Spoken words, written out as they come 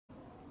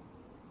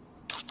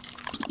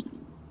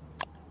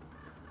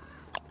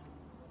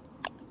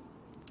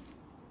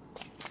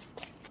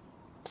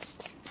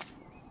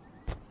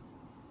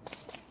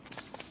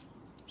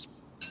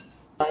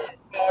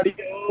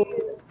audio.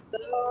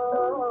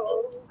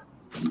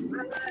 You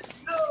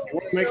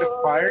want to make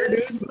a fire,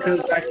 dude?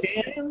 Because I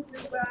can.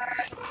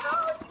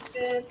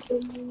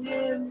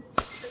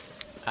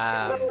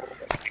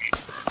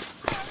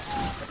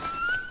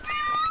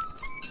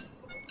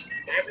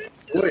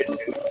 Wait, dude.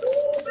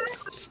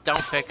 Just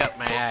don't pick up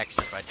my axe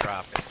if I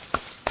drop it.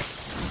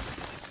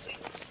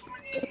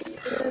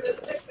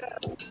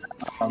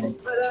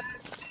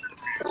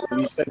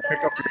 You said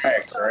pick up your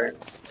axe, right?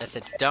 I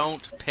said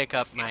don't pick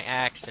up my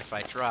axe if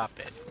I drop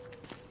it.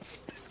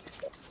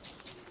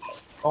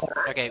 Oh,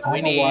 Okay, I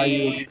don't know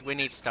why we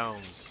need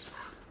stones.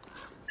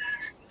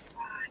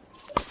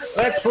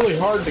 That's really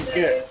hard to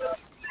get.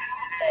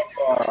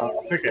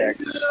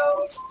 Pickaxe.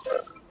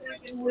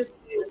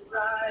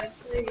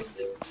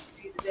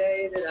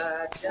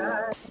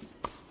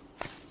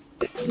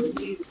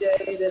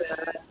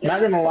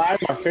 Not gonna lie,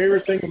 my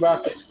favorite thing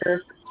about this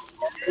character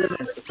is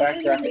the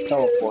fact that I can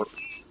teleport.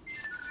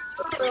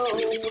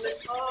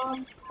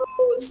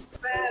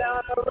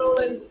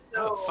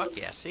 Oh, fuck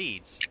yeah,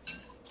 seeds.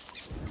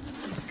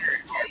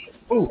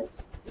 Ooh.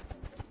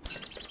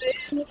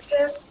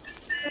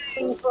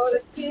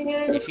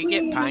 If you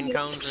get pine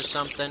cones or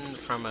something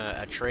from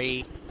a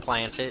tree,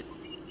 plant it.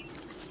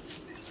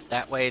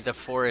 That way the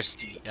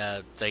forest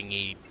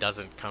thingy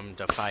doesn't come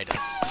to fight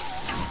us.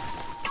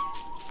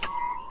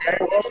 Okay,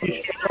 well,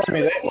 you should have told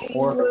me that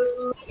before.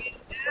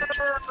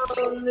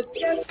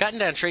 Cutting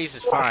down trees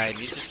is fine,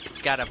 you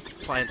just gotta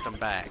plant them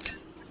back.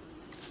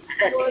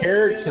 I got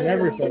carrots and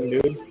everything,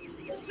 dude.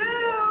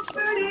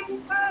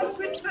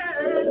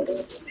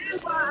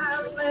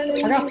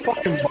 I got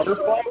fucking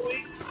butterfly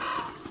wings.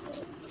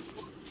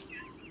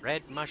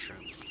 Red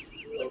mushroom.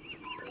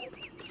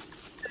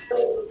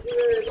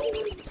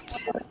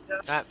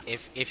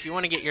 If you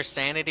want to get your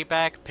sanity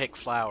back, pick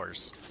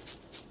flowers.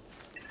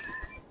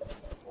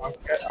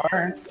 Okay,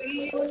 alright.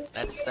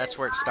 That's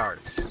where it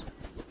starts.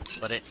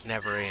 But it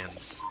never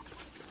ends.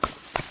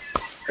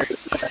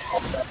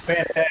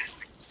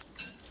 Fantastic.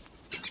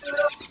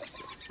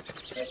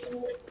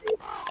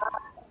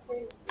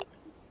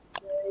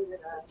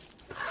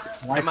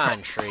 Come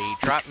on, tree,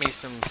 drop me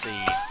some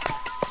seeds.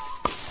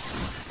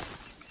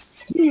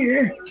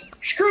 Here,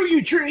 screw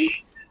you,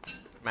 tree.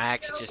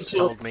 Max just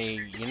told me,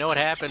 you know what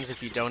happens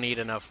if you don't eat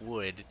enough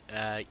wood?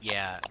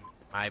 Yeah,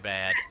 my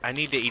bad. I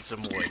need to eat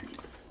some wood.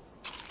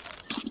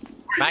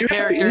 My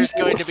character is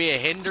going to be a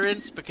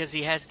hindrance because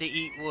he has to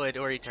eat wood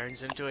or he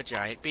turns into a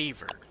giant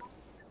beaver.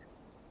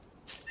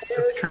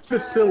 It's kind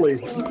of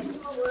silly.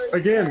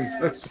 Again,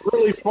 that's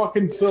really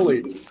fucking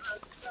silly.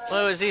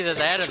 Well, it was either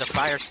that or the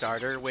fire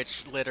starter,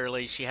 which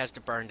literally she has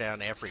to burn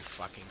down every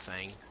fucking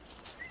thing.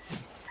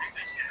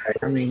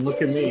 I mean,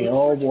 look at me.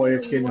 Oh boy,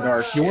 it's getting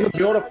dark. You want to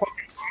build a fucking...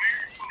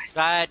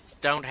 I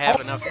don't have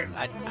enough.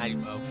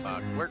 Oh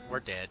fuck, we're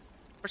dead.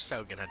 We're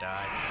so gonna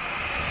die.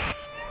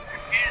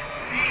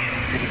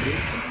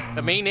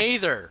 But me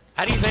neither.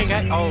 How do you think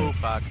I? Oh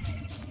fuck.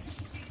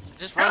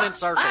 Just run in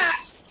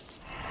circles.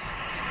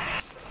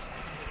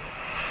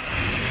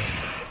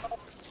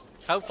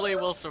 Hopefully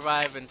we'll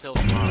survive until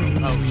tomorrow.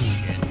 Oh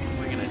shit,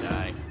 we're gonna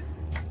die.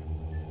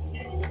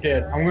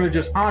 Shit, I'm gonna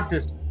just haunt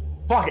this.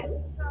 Fuck it.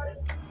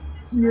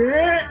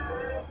 Yeah.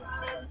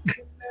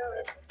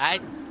 I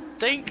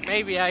think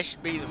maybe I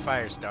should be the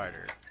fire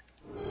starter.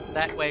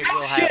 That way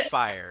we'll have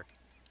fire.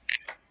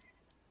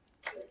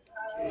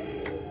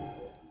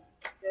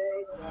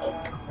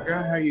 I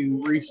forgot how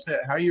you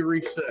reset. How you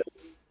reset?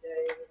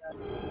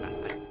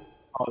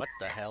 What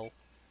the hell?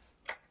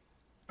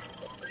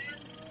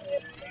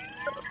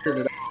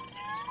 Figured it out.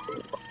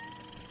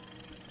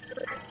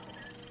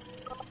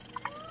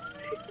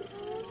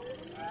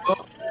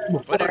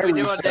 What did we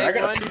do on day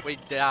one? We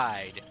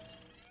died.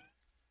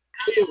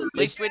 At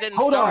least we didn't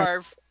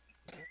starve.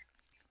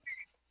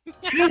 We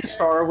didn't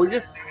starve. We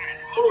just...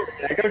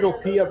 I gotta go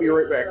pee. I'll be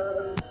right back.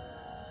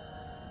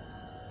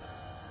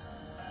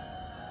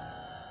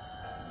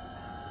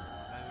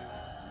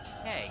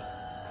 Okay.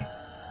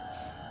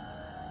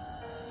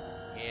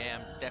 Yeah,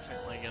 I'm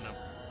definitely gonna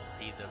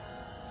be the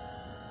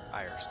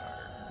fire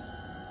starter.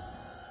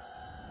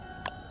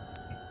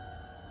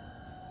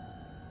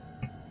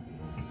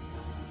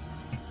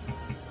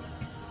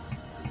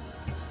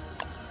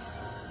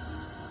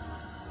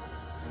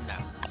 No.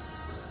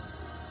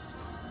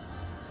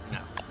 No.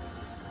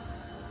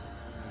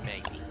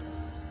 Maybe.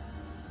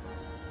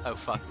 Oh,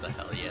 fuck the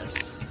hell,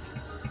 yes.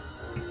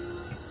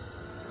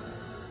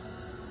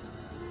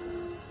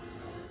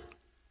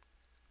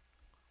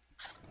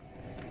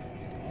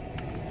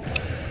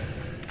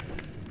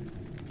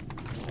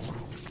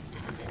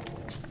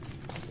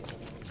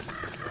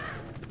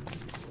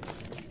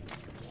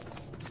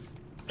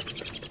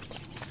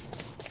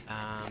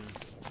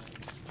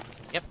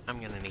 Yep,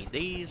 I'm gonna need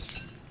these.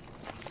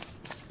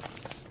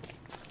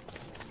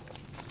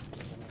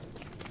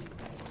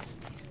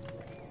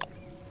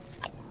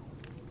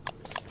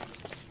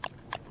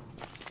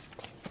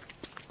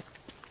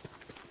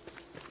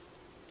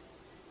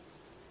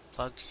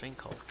 Plugged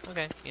sinkhole.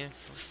 Okay, yeah,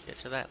 we'll get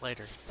to that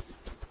later.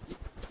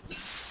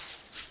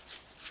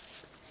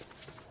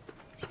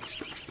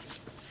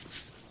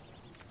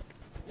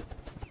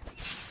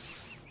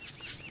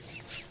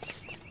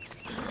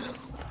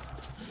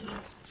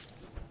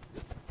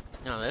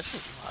 this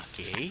is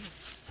lucky.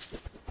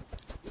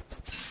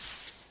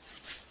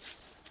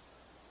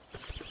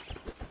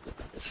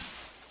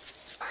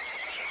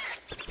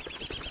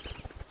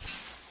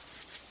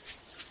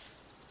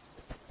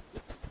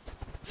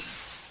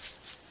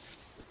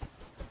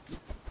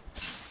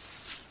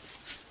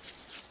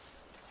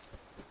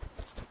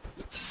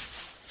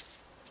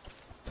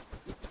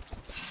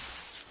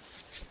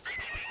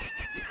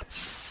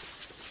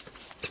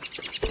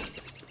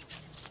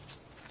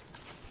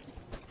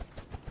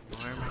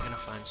 Where am I gonna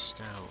find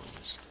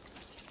stones?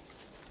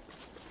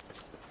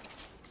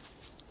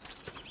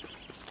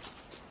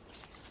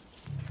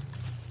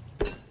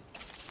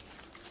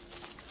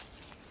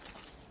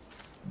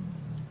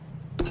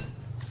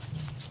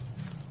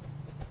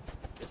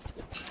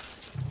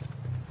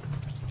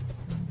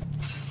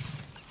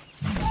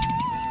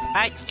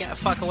 Hey, get the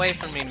fuck away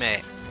from me,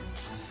 mate.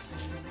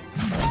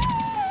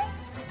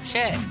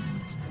 Shit.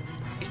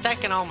 He's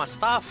taking all my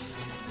stuff.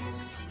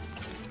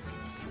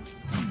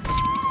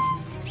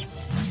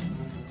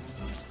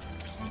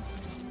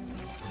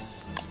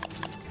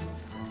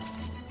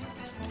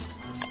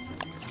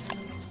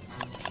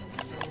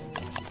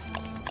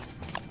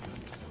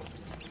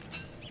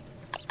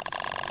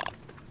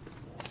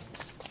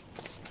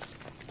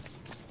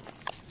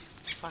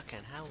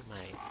 Fucking hell,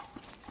 mate.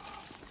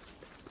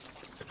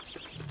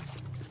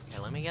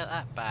 Okay, let me get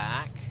that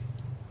back.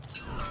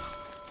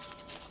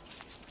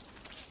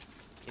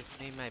 Give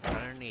me my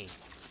Barney.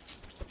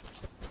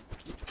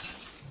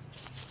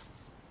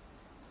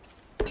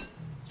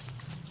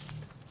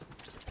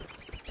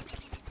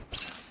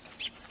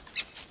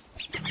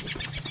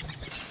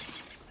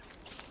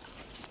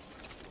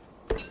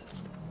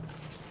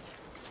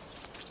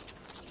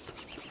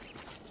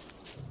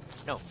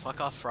 No,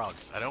 fuck off,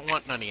 frogs. I don't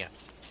want none of you.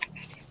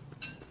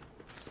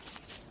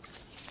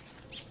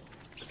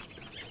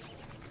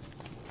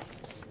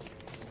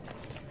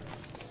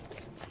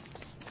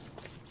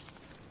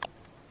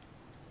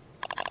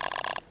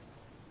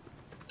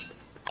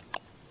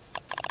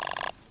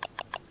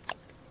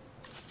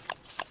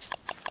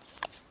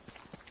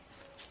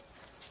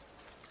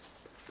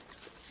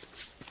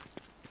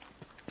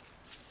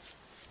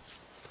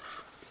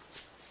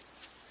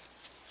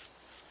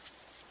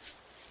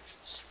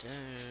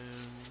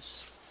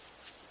 Stones.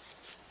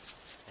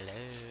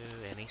 Hello,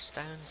 any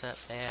stones up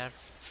there?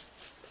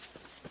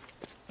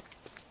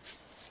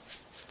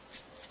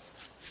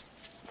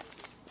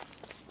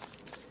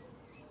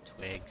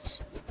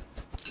 Twigs.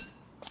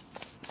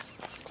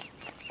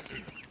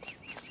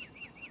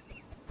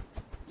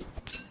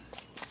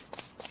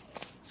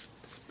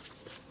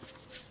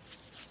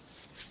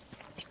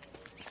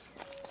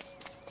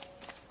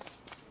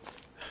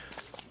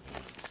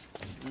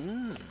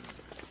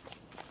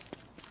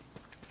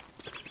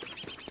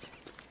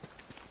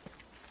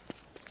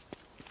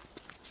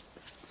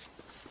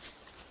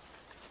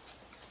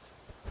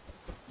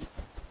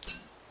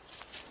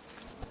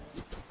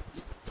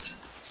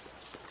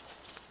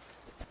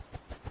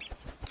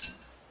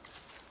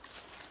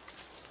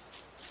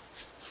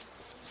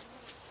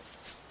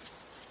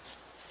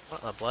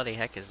 What the bloody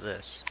heck is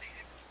this?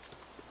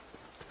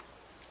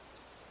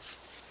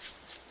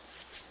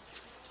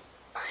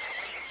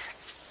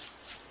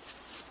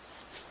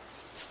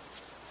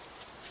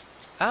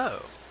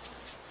 Oh,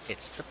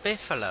 it's the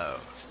Biffalo.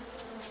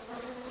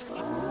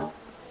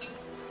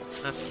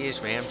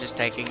 Excuse me, I'm just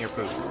taking your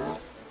poop.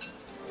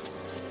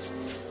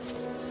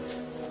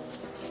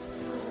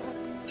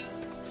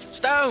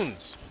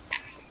 Stones!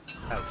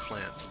 Oh,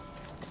 Flint.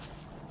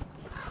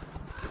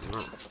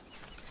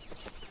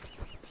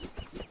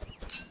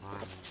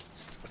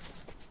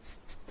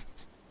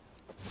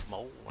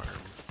 Mole worm.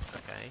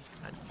 Okay.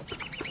 I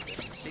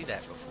didn't see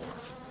that before.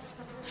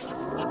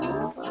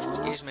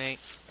 Excuse me.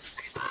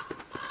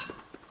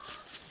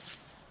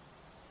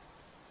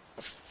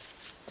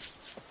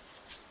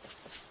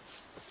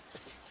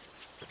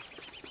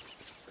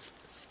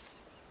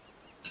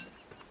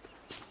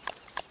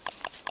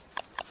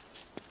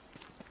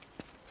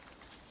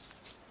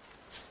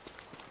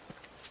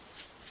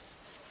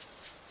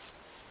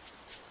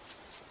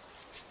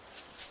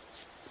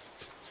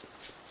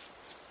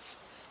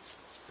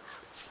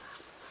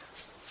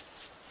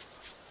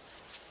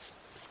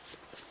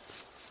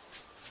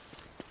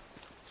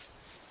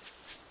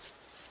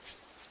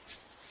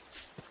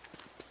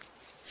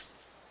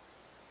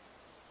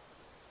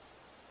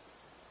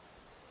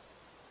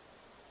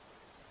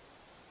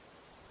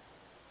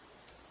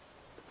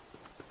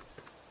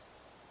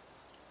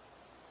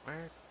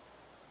 Where?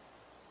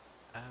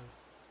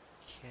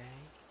 Okay.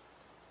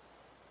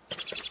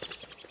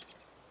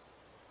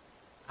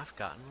 I've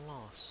gotten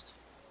lost.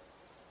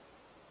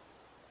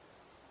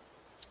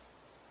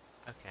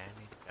 Okay, I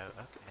need to go.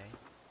 Okay.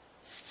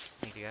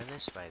 Need to go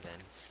this way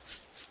then.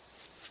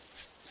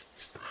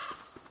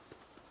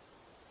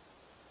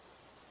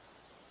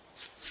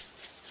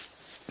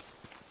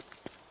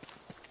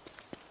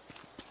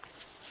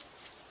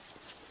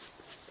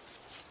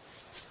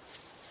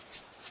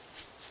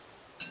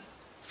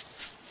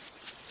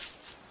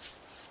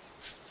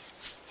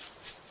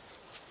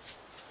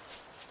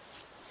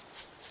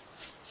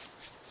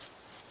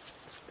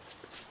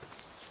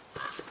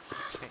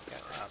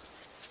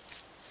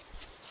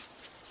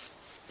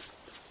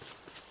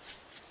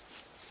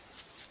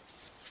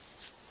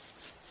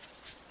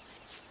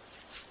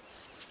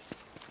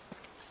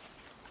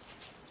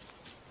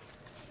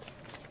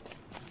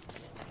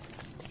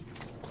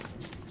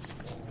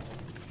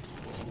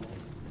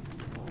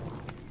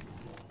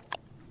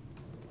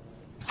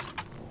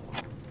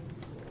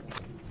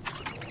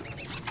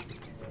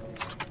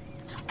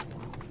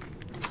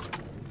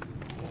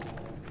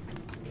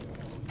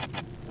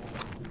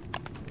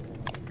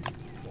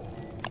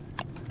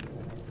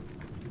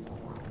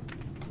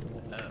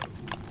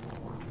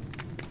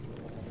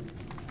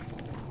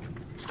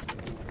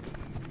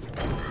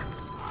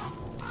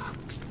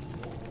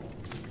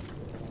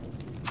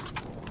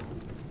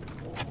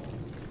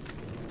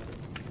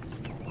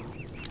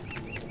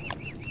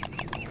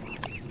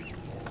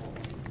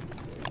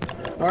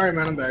 Alright,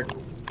 man, I'm back.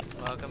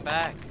 Welcome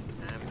back.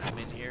 I'm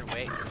in here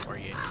waiting for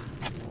you.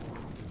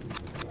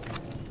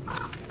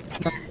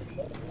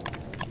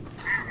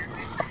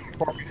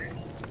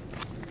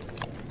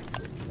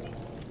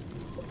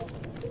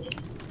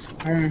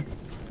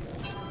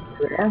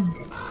 Yeah.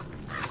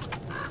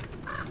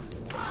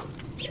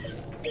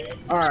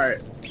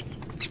 Alright.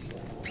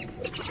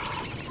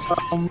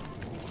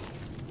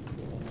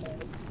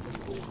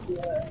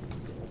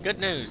 Good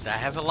news, I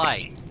have a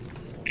light.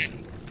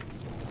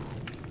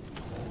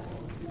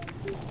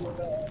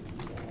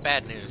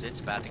 Bad news,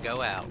 it's about to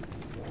go out.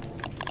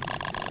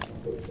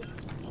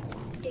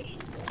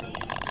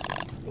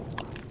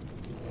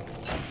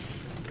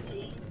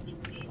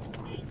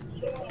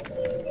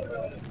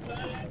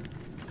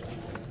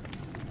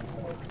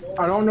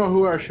 I don't know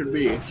who I should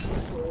be.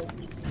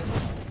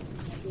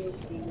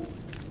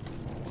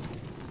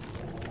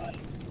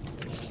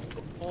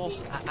 Oh,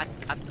 I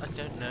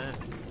don't know.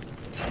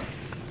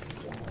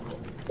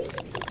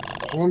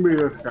 I want to be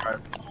this guy.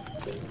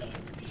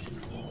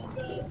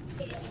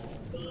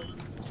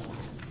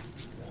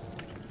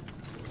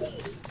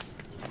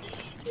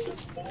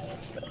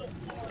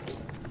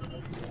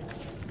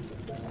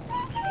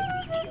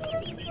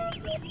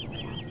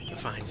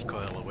 Defines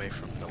coil away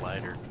from the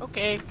lighter.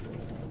 Okay.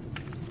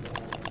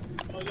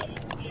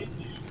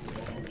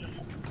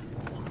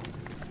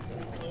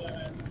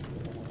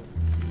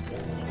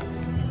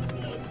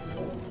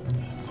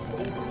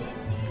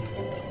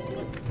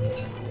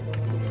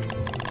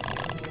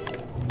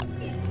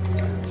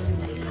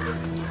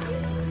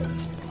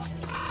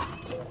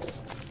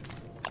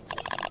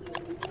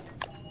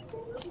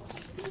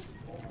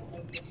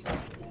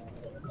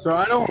 So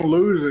I don't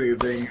lose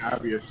anything,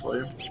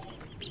 obviously.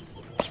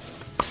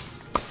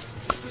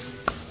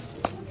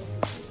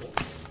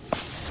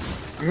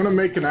 I'm gonna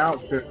make an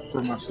outfit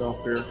for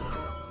myself here.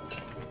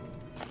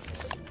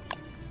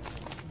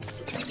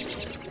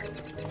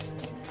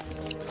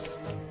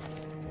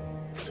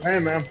 Hey,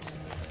 man.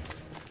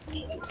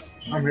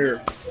 I'm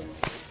here.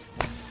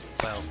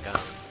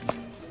 Welcome.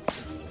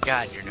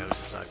 God, your nose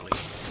is ugly.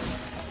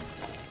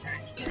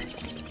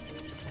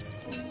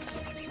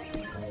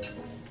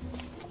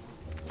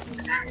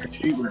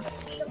 Achievement.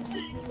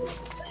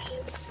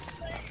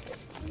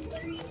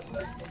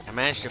 I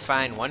managed to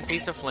find one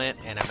piece of flint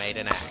and I made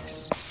an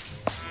axe.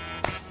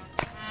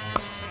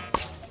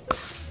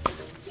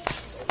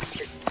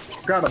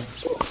 Got him.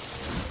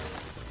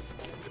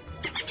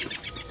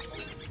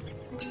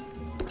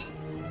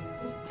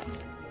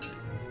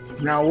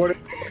 Now what?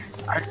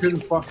 I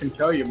couldn't fucking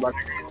tell you, but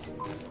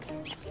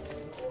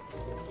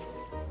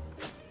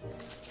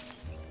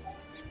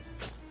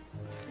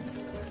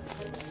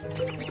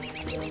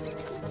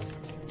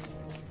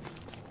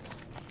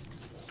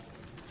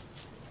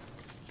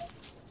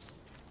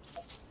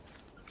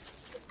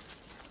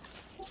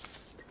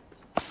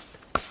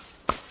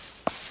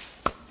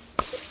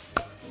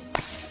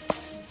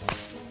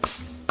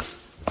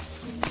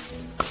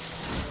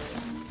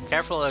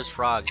Careful of those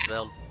frogs,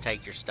 they'll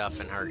take your stuff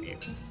and hurt you.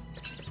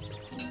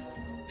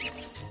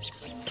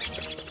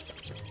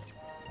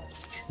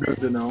 good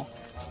to know.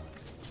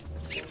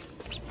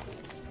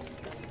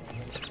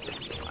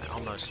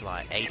 Almost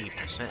like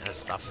 80% of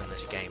stuff in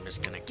this game is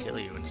gonna kill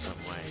you in some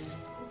way.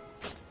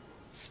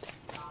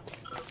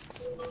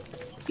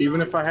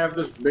 Even if I have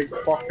this big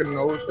fucking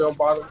nose, they'll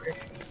bother me.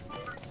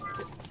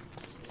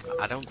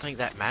 I don't think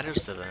that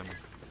matters to them.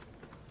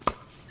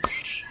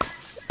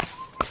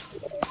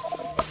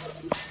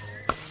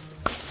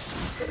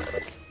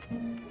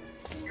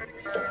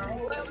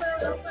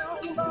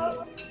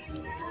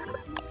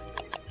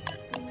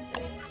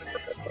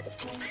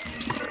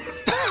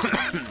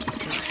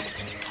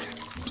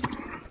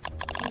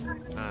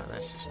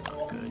 This is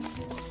not good.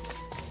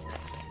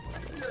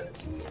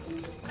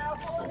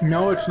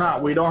 No, it's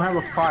not. We don't have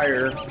a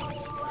fire.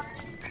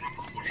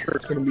 I'm sure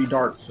it's gonna be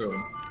dark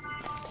soon.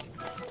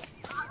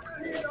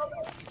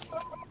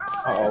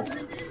 Uh-oh.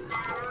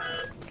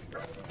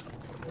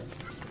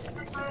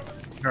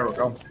 There we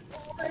go.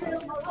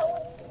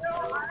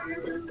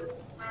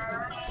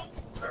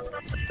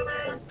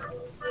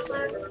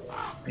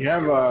 You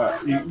have a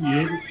you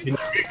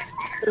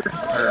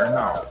or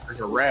no?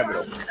 There's a rabbit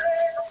over there.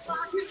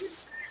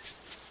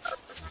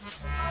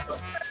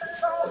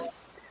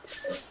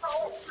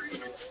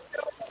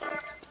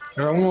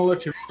 And I'm gonna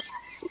let you.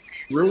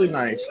 Really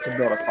nice to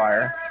build a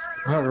fire.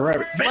 I have a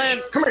rabbit.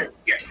 Flint! Come here.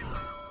 Yeah.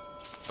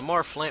 The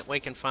more flint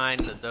we can find,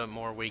 the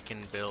more we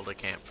can build a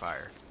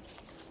campfire.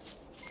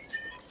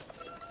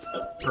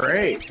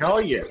 Great,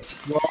 hell yeah.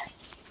 Well,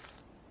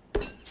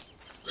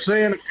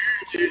 saying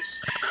it's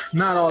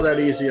not all that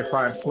easy to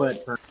find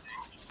flint.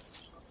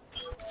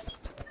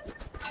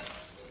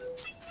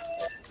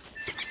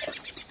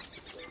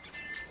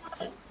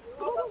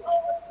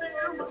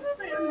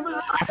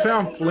 I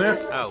found flint.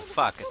 Oh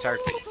fuck, a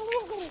turkey.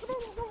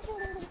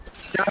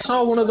 Yeah, I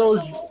saw one of those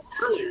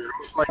earlier. I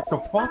was like, the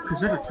fuck,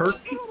 is it a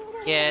turkey?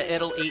 Yeah,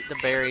 it'll eat the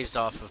berries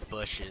off of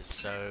bushes,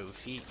 so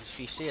if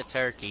you see a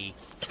turkey,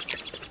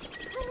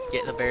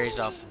 get the berries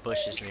off the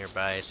bushes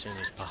nearby as soon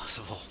as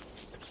possible.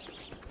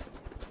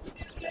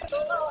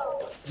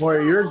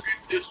 Well, you're a good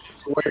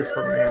distance away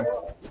from him.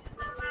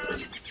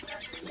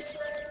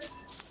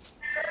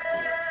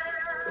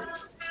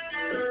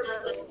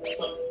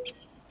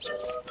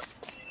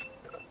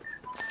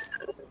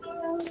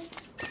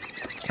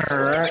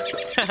 Alright.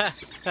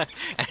 I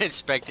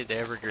expected the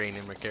evergreen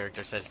and my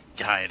character says,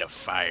 die in a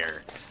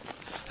fire.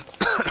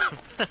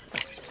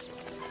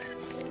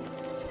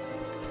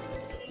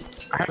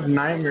 I have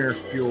nightmare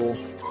fuel.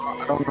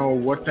 I don't know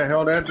what the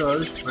hell that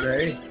does, but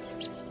hey.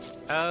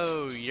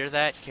 Oh, you're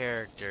that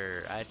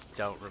character. I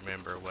don't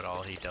remember what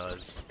all he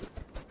does.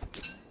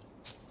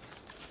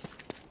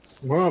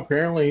 Well,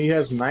 apparently he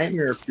has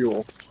nightmare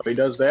fuel, so he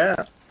does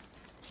that.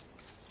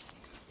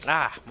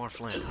 Ah, more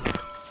flint.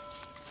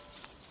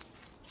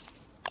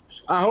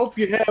 I hope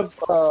you have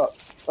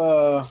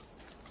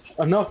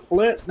enough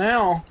flint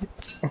now.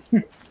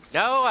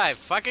 No, I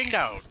fucking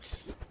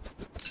don't.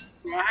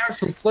 I have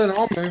some flint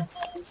on me.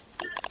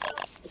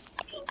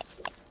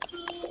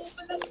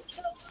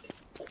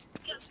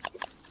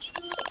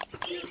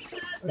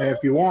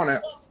 If you want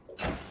it.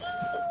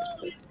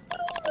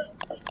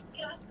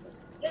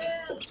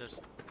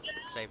 Just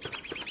save it.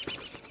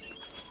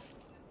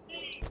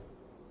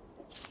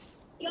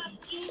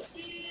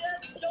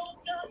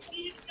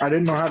 I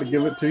didn't know how to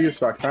give it to you,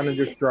 so I kind of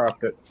just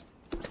dropped it.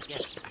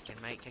 Yes, I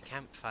can make a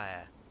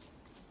campfire.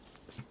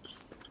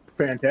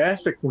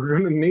 Fantastic. We're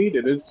gonna need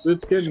it. It's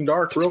getting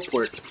dark real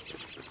quick.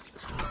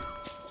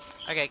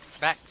 Okay,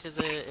 back to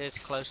as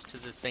close to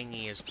the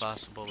thingy as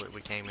possible that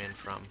we came in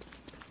from.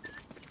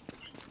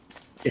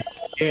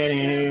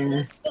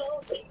 Getting.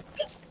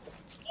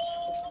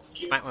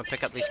 Might want to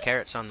pick up these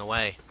carrots on the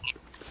way.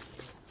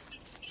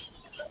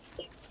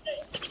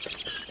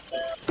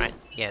 Right,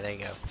 yeah, there you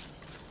go.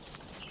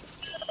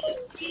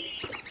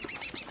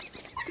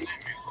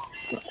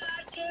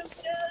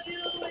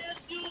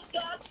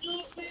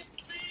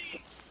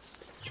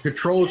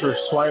 Controls are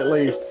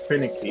slightly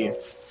finicky.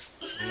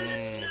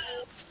 Mm.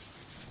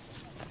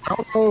 I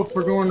don't know if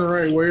we're going the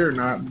right way or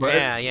not, but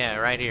Yeah,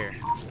 right here.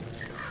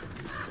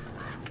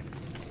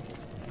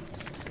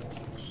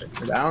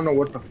 I don't know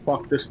what the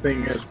fuck this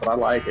thing is, but I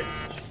like it.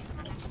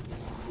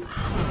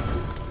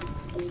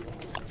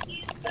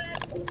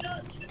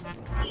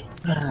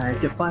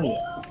 It's funny.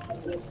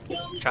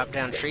 Chop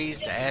down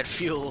trees to add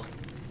fuel,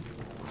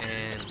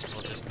 and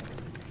we'll just...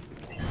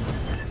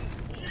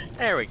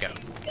 There we go.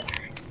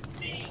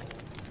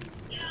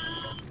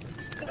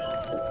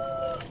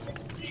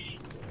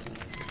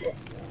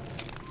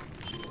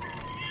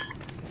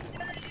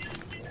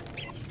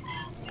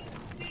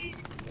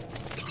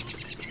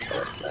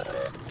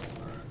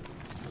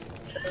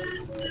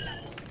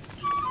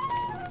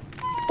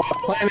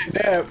 Planet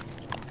Dev.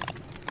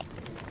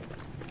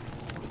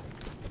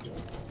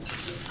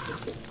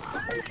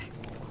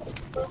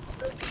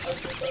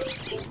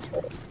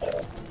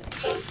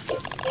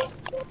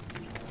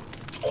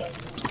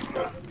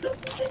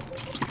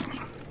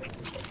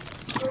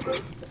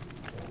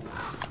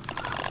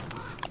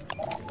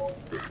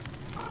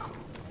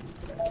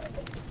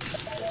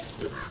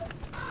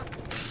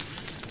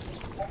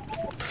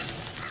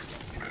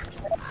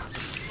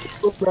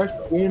 Go back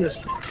to being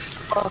as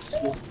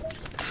possible.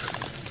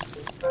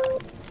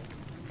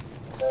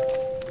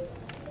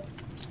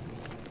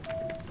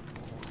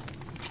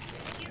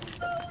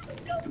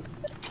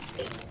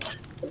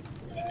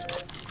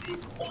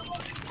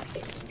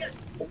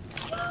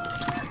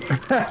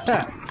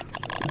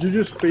 Did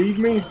you just feed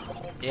me?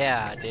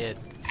 Yeah, I did.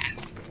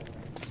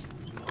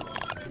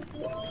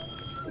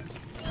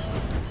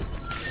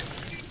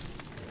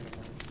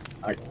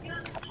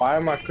 Why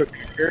am I cooking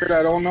carrot?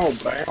 I don't know,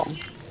 but I am.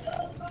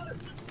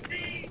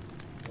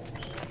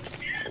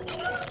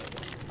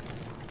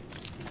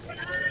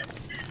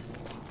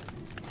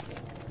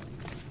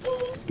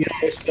 You know,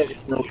 this doesn't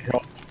really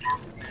help.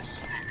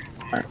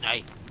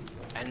 Hey,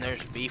 and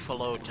there's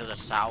beefalo to the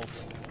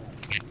south.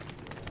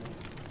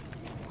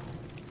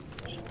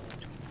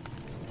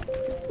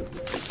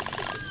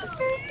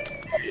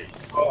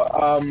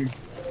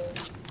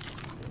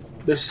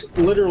 This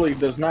literally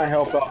does not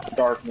help out the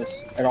darkness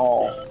at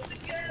all.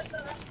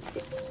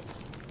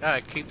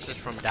 It keeps us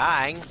from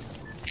dying.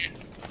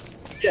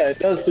 Yeah, it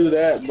does do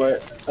that,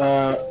 but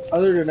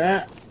other than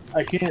that,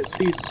 I can't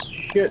see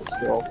shit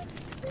still.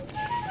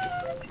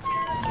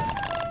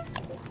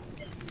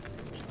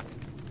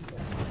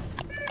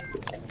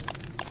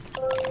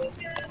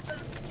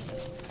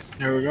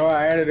 There we go,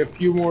 I added a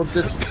few more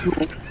bits of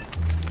fuel.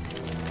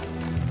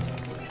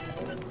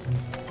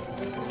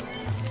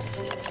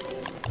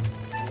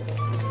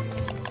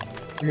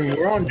 I mean,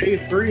 we're on day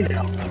 3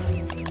 now.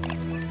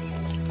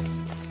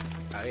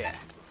 Oh yeah.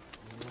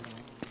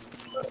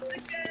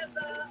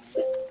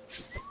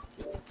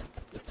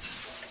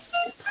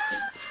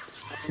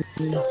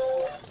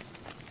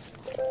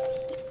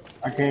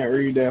 I can't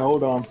read that,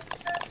 hold on.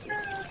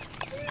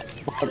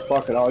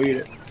 Fuck it, I'll eat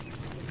it.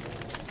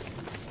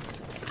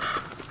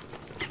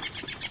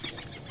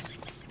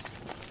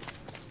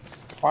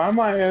 Why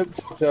am I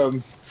able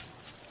to...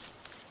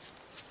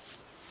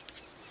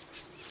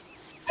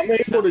 I'm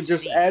able to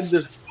just add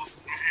this...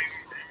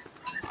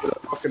 for the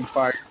fucking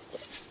fire.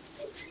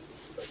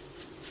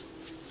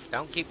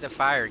 Don't keep the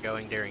fire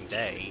going during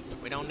day.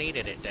 We don't need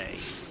it at day.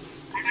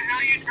 Why the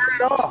hell you turn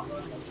it off?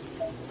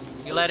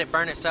 You let it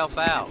burn itself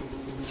out.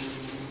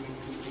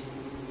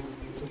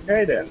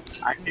 Okay then.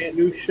 I can't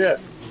do shit.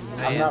 I'm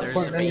Man, not there's a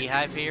putting any...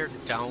 beehive here.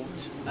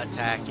 Don't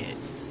attack it.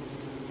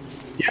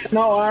 Yeah,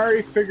 no, I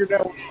already figured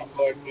that one out,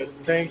 but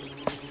thanks.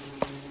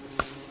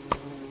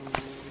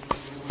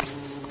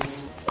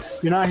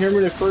 You not hear me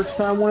the first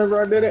time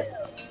whenever I did it?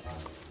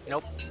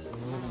 Nope.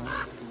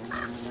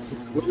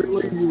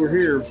 Literally, you were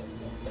here.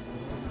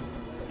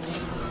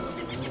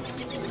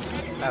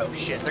 Oh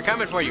shit, they're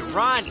coming for you.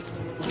 Run!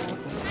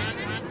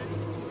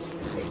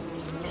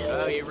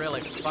 Oh, you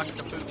really fucked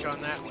the pooch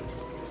on that one.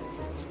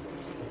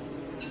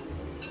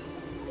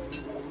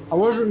 I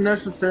wasn't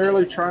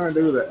necessarily trying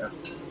to do that.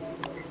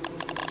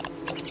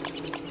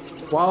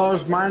 While I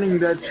was mining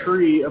that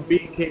tree, a bee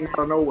came out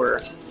of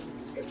nowhere.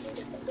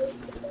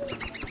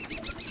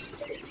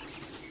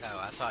 Oh,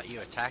 I thought you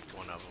attacked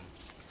one of them.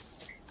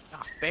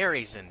 Oh,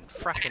 berries and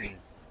frickin'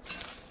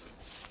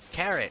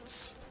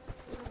 carrots.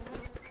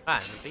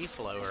 Fine, the bee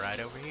flower right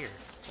over here.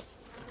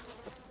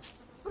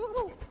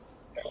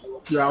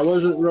 Yeah, I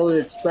wasn't really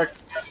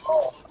expecting that at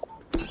all.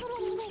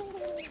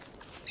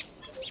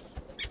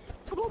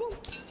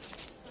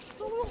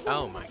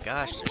 Oh my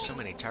gosh, there's so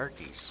many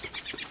turkeys.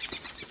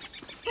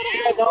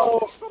 Yeah,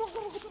 no.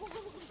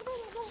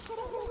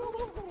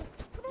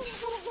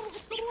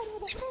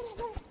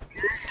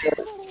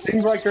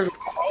 Seems like there's...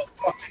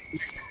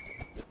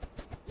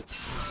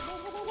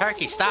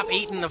 Turkey, stop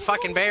eating the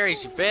fucking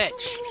berries, you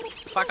bitch!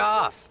 Fuck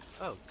off!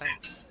 Oh,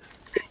 thanks.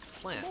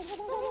 Plant.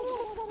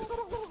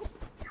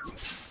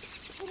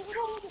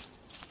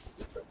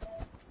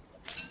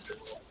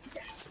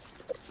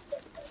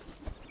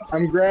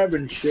 I'm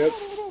grabbing shit.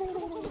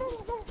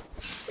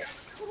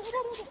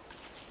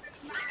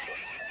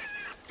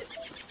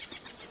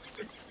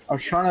 I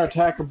was trying to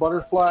attack a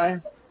butterfly.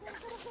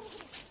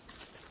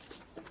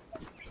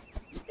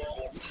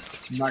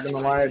 I'm not gonna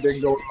lie, I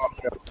didn't go off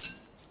yet.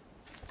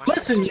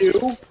 Listen,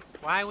 you!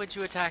 Why would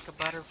you attack a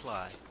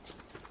butterfly?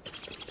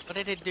 What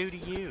did it do to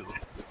you?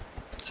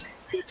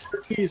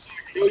 Turkeys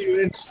kill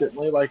you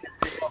instantly like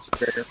a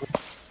bear.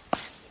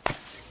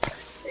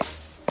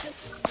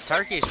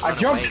 Turkeys run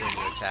away when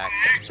you attack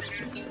them.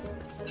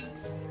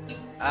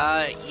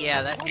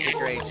 Yeah, that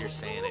degrades your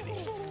sanity.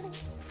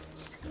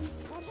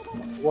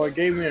 Well, it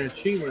gave me an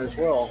achievement as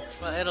well.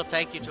 Well, it'll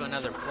take you to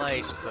another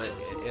place, but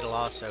it'll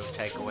also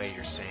take away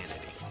your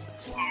sanity.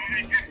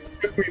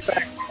 It took me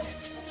back.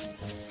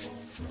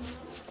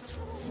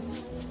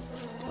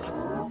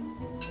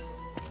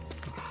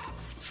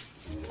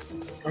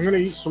 I'm gonna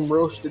eat some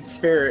roasted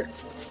carrot.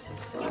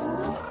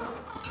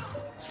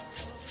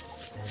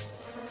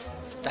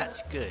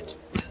 That's good.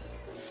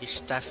 You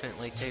should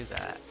definitely do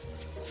that.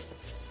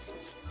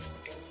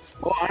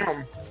 Well, I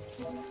am.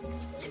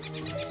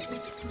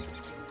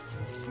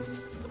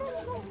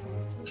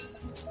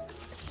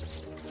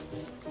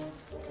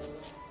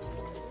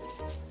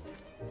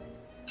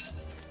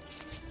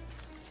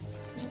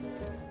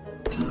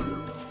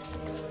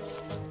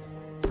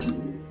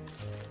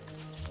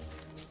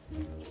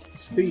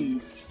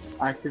 Seeds.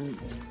 I can.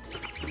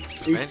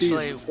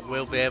 Eventually,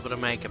 we'll be able to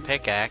make a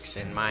pickaxe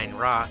and mine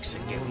rocks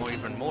and get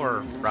even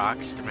more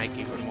rocks to make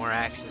even more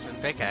axes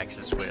and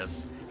pickaxes with.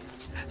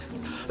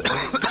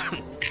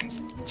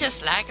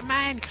 Just like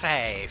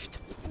Minecraft.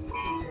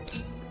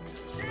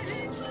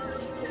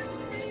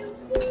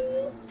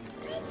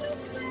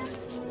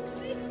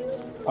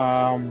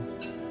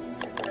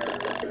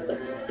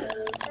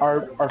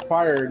 Our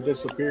fire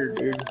disappeared,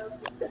 dude.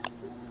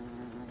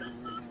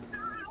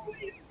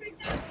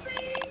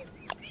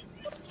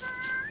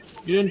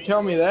 You didn't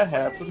tell me that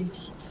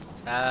happens.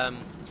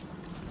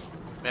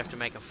 We have to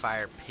make a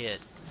fire pit,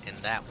 and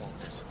that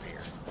won't disappear.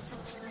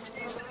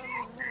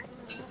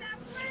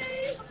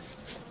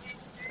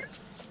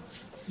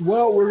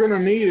 Well, we're gonna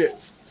need it.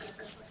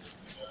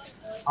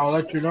 I'll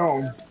let you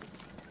know.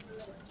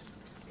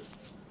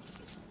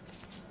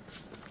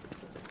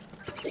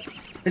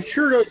 It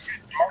sure does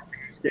get dark in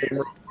this game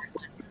real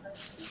quickly.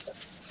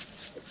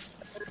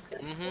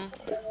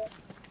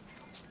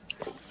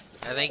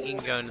 I think you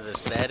can go into the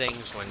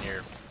settings when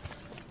you're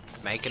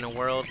making a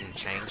world and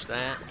change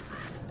that.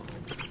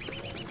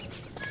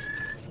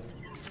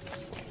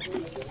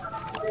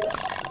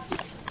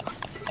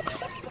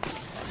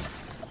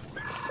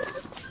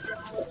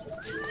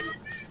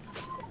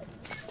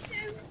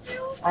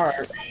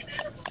 Alright.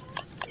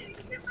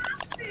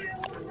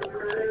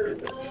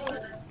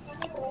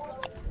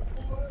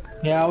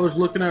 Yeah, I was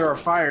looking at our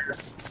fire.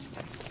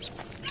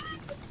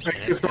 And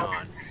it's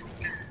gone.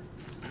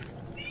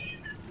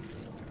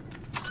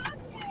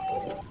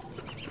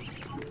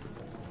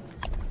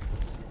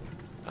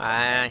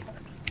 I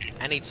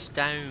need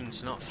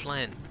stones, not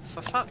flint.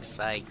 For fuck's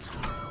sake.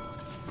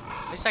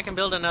 At least I can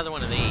build another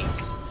one of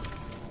these.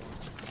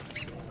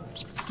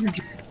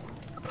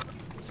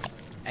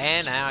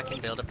 And now I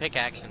can build a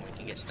pickaxe and we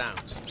can get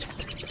stones.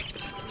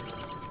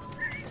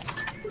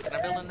 Can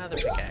I build another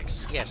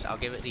pickaxe? Yes, I'll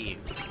give it to you.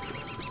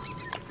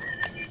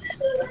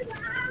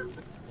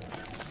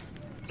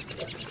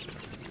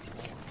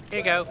 Here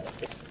you go.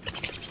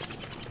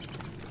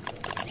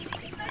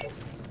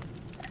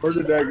 Where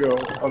did that go?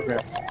 Okay.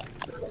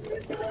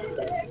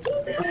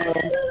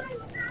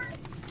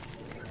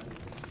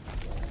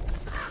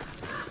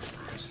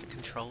 Where's the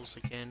controls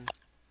again?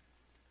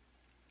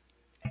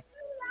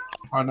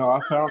 I know, I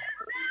found.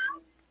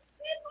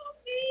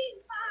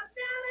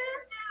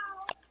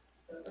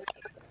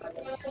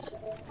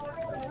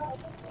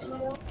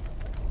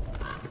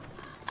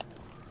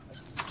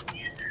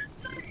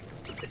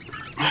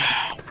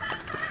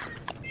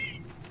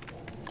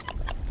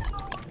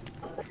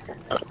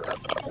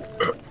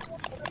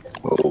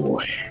 Oh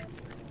boy.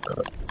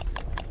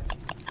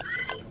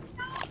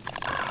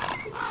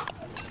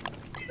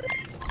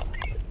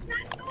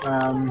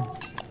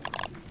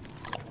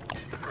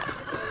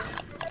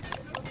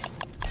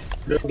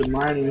 The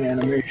mining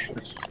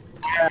animations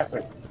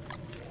happen.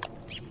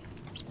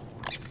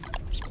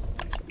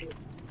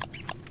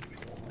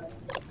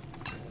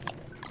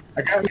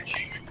 I got an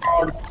achievement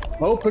called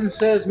Open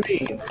Says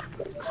Me.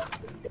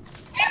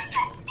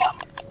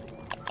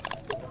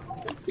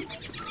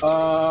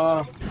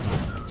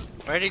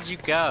 Where did you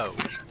go?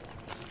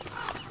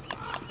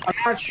 I'm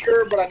not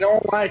sure, but I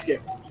don't like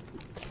it.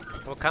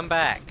 Well, come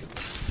back.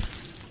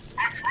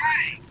 I'm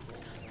trying.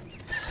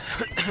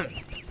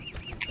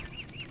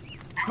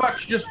 How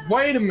about you just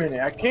wait a minute?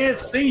 I can't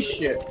see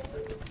shit.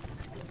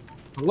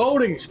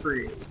 Loading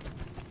screen.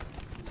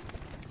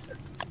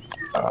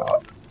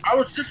 I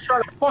was just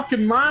trying to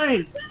fucking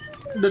mine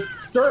the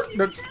dirt,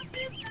 the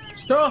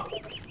stuff.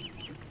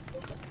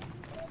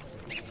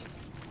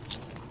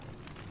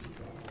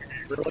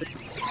 Really?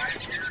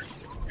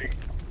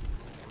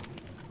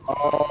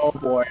 Oh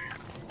boy.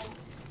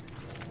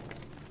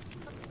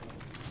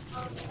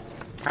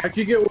 How'd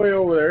you get way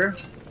over there?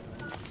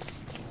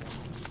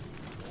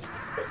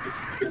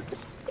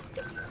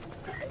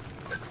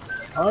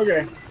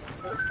 Okay.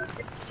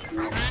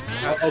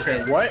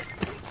 Okay, what?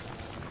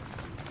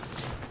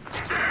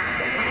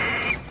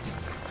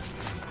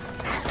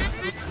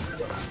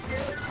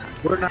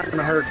 We're not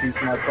gonna hurt these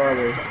much, are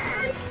we?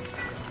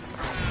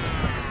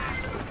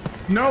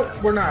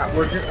 Nope, we're not.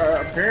 We're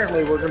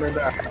apparently we're gonna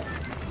die.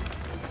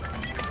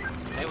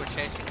 They were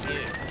chasing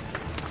you.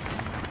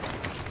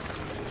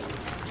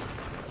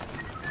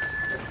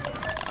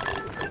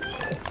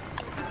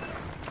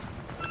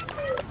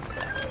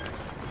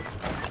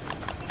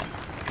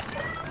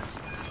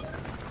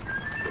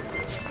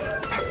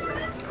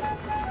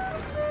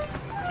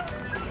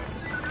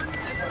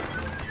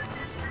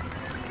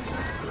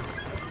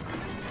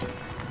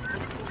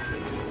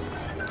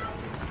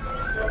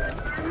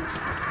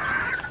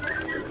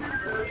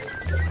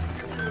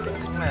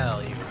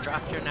 Well, you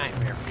dropped your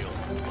nightmare fuel.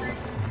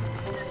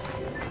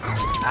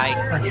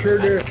 I sure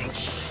did.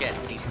 Shit,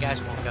 these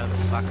guys won't go the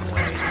fuck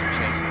away. They're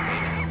chasing me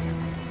now.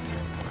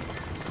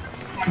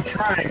 I'm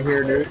trying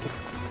here, dude.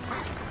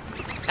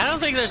 I don't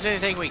think there's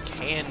anything we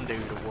can do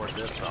to ward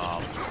this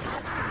off.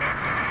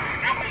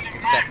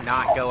 Except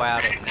not go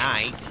out at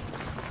night.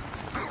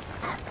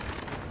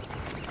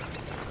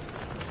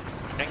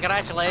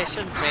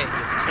 Congratulations, man.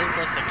 You've killed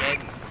us again.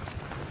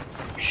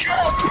 Shut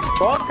up, you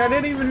fuck! I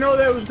didn't even know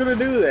that was gonna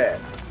do that.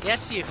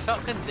 Yes, you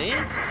fucking did.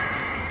 Oh,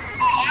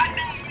 I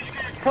knew he was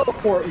gonna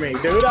teleport me,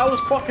 dude. I was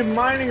fucking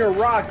mining a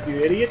rock, you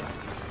idiot.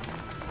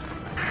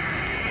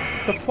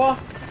 The fuck?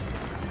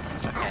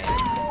 Okay,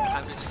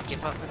 time to just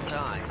give up and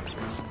die.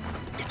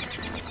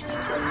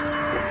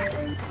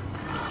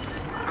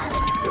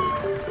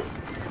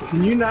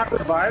 Can you not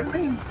revive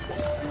me?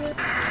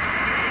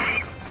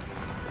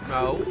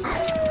 No.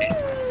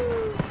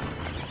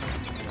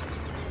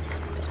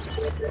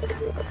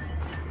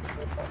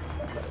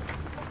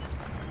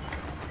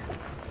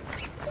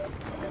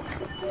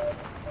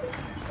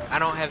 I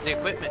don't have the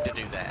equipment to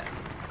do that.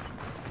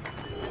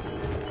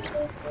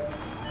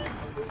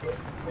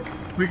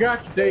 We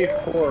got to day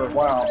 4.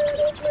 Wow.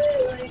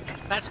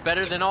 That's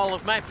better than all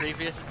of my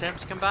previous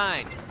attempts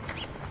combined.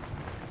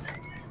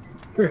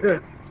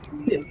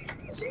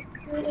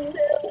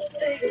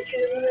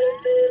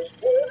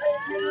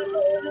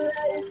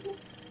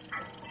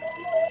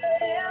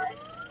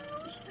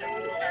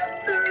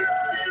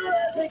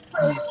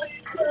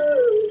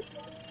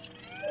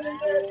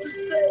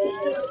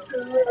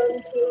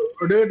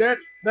 Dude,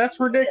 that's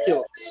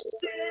ridiculous.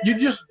 You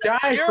just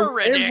die You're from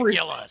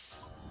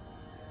ridiculous.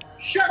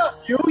 Shut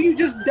up, Joe. You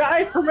just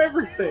die from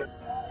everything.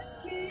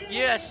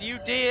 Yes, you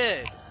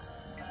did.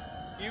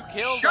 You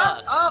killed Shut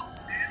us. up.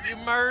 You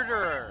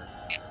murderer.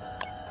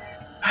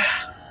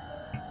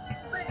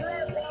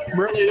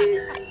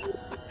 Really?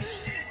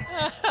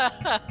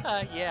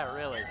 Yeah,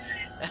 really.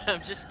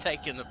 I'm just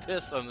taking the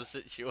piss on the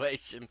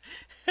situation.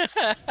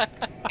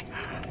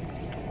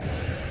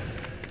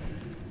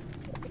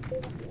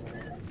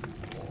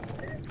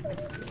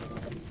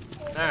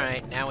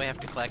 Alright, now we have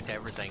to collect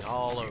everything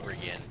all over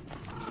again.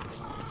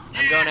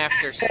 I'm going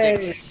after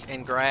sticks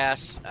and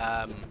grass.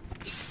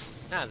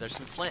 No, there's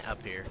some flint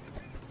up here.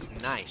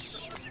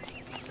 Nice.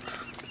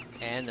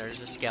 And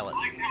there's a skeleton.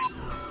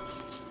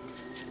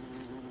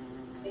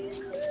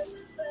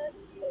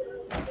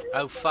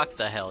 Oh, fuck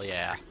the hell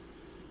yeah.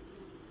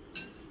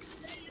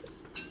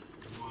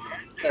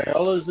 What the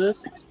hell is this?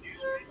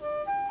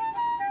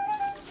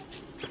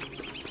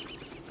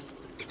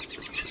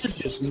 This is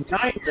just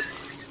nightmare.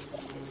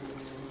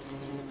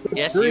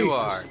 Yes, you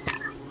are.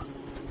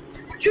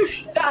 Would you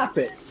stop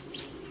it?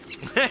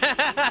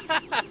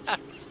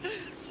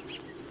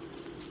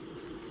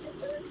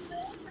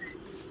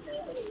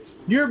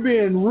 You're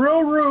being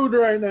real rude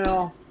right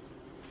now.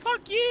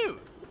 Fuck you.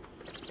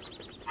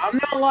 I'm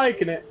not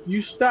liking it.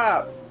 You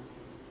stop.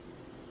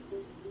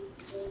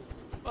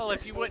 Well,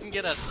 if you wouldn't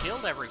get us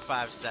killed every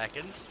 5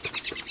 seconds.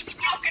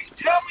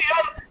 Tell me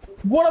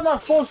what am I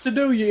supposed to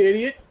do, you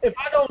idiot? If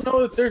I don't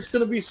know that there's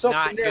going to be something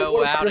Not there, go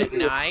what am I out gonna at do?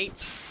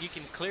 night. You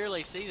can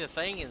clearly see the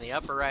thing in the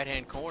upper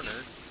right-hand corner.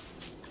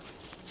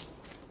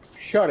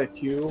 Shut it,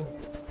 you.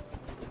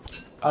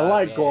 I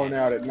like yeah. going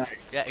out at night.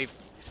 Yeah.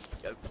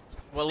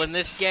 Well, in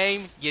this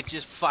game, you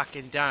just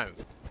fucking don't.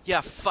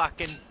 You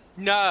fucking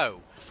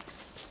no.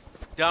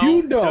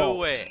 You Don't don't.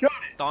 do it. Shut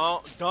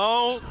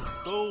Don't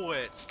do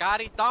it,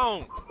 Scotty.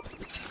 Don't.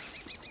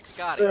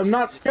 Scotty. I'm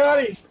not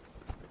Scotty.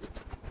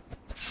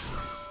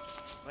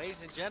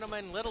 Ladies and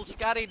gentlemen, little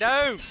Scotty,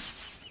 don't.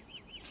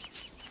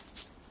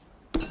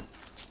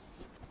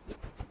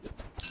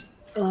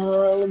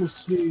 Let me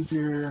see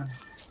here.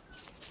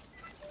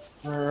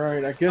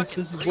 Alright, I guess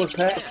Fucking this is what's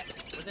 3%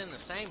 happening. within the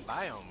same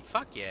biome.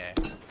 Fuck yeah.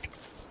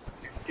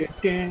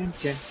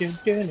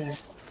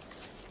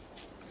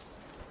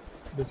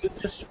 Does it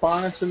just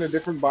spawn us in a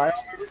different biome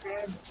every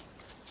time?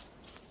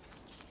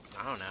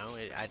 I don't know.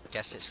 I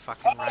guess it's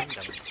fucking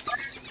random.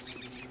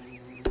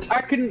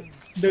 I can...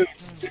 Dude,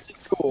 this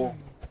is cool.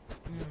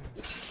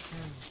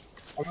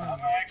 I'm gonna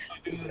actually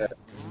do that.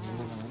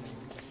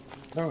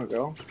 There we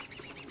go.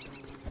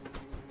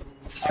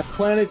 I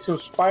planted some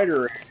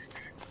spider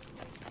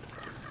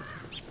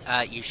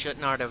eggs. You should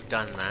not have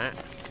done that.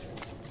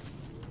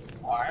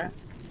 Why?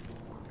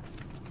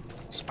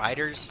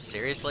 Spiders?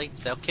 Seriously?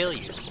 They'll kill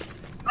you.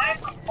 I'm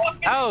a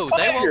fucking Oh,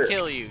 they spider. won't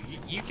kill you.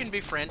 You can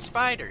befriend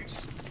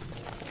spiders.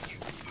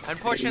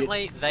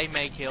 Unfortunately, they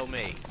may kill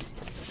me.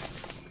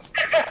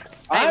 Hey,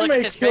 I look may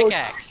at this kill-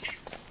 pickaxe.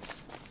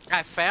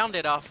 I found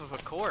it off of a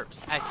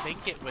corpse. I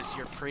think it was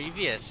your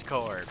previous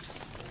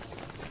corpse.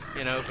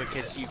 You know,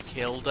 because you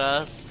killed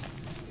us.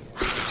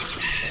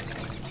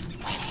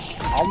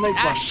 I'll make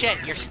Ah, my... shit,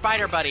 your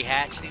spider buddy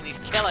hatched and he's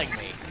killing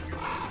me.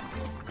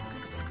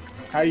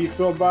 How you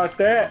feel about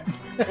that?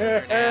 You're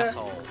an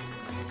asshole.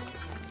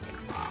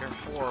 You're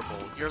horrible.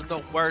 You're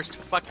the worst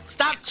fucking...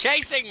 Stop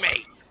chasing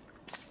me!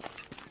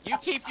 You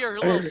keep your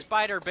little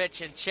spider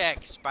bitch in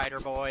check, spider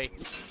boy.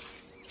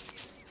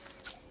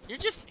 You're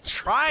just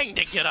trying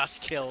to get us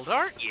killed,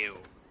 aren't you?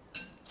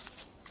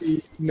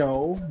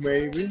 No,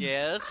 maybe.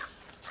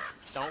 Yes.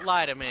 Don't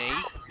lie to me.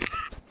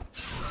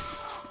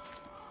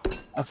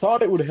 I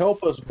thought it would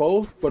help us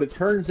both, but it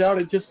turns out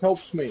it just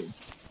helps me.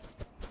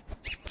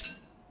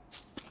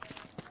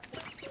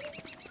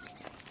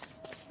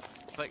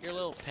 Put your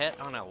little pet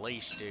on a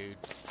leash, dude.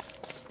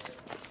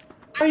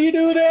 How do you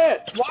do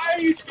that? Why are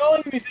you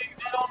telling me things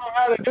I don't know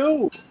how to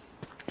do?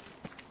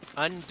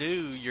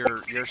 Undo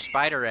your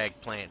spider egg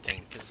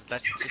planting, because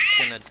that's just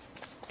gonna...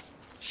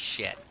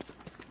 Shit.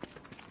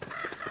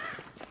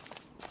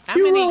 How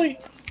You many... really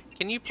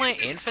Can you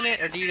plant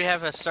infinite, or do you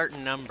have a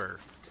certain number?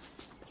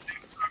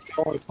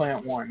 only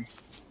plant one.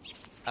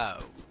 Oh.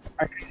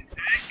 I can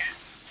attack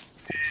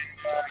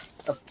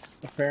it, and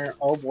apparently,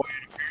 oh boy,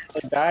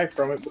 apparently die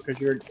from it because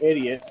you're an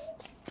idiot.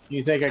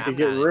 You think I could I'm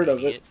get not an rid of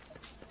idiot. it?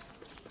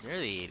 You're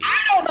the idiot.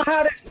 I don't know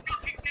how this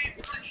fucking game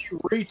works, you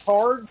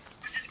retard.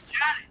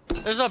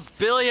 There's a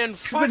billion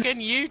fucking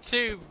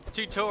YouTube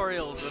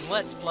tutorials and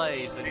Let's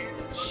Plays and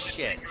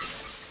shit.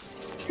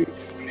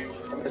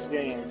 On this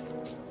game.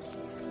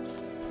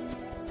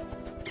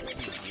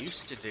 You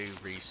used to do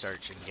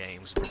research in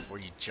games before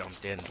you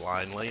jumped in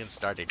blindly and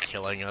started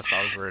killing us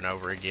over and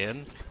over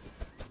again.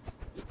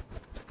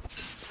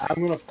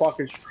 I'm gonna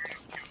fucking straight up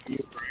kill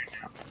you right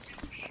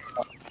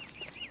now.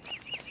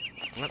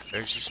 Oh,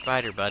 there's your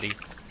spider, buddy.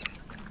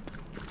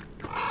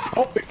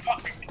 Hope it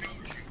fucking kills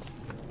you.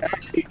 And I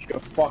teach you a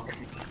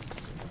fucking...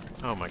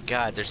 Oh my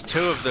god, there's 2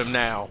 of them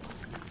now.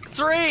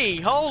 3!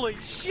 Holy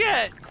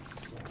shit!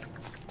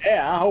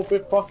 Yeah, I hope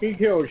it fucking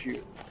kills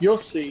you. You'll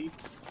see.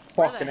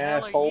 Where Fucking the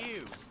hell asshole. are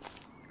you?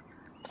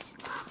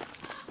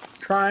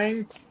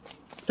 Trying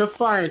to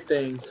find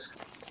things.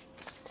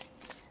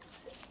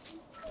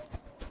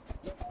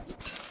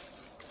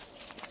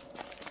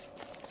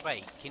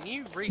 Wait, can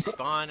you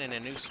respawn in a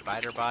new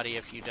spider body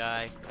if you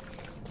die?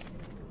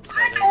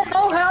 I don't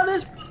know how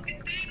this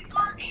fucking thing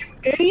works, you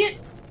idiot!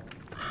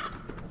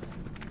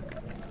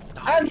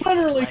 I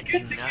literally Let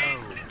get you the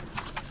know.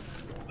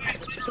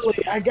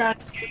 Literally, I got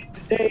the game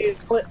today,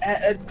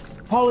 and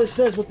all it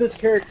says with this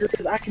character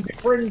is I can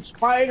befriend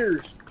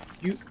spiders.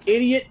 You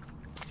idiot!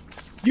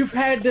 You've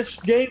had this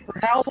game for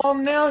how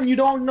long now, and you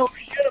don't know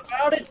shit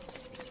about it?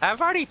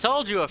 I've already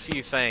told you a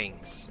few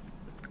things.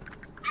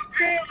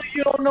 Apparently,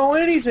 you don't know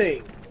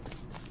anything.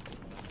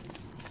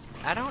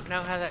 I don't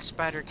know how that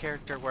spider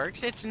character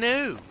works. It's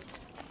new.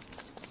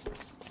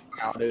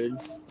 Wow, dude.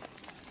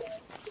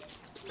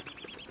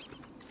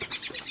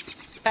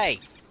 Hey,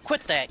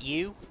 quit that,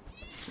 you.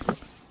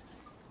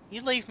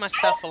 You leave my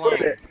stuff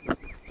alone.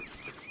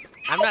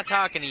 I'm not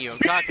talking to you. I'm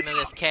talking to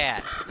this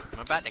cat. I'm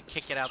about to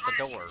kick it out the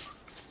door.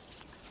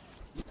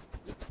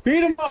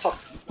 Beat him up!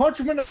 Punch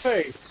him in the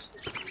face!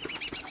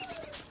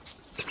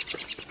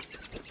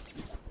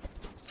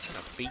 I'm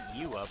gonna beat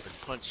you up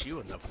and punch you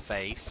in the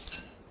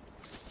face.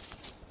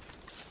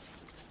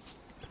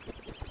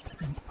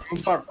 I'm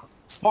about to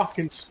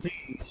fucking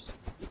sneeze.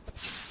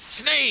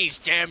 Sneeze,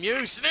 damn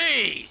you!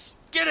 Sneeze!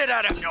 Get it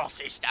out of your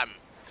system!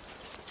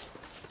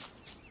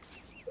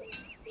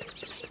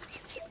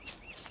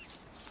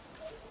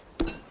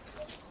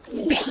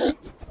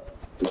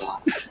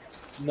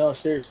 No,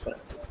 seriously.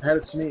 I had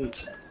a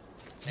sneeze.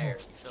 There,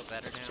 you feel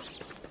better now?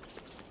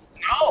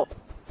 No!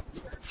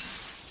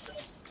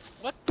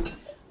 What?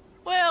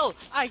 Well,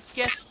 I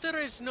guess there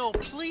is no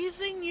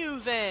pleasing you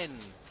then.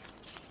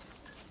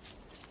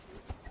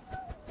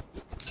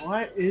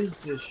 What is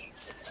this?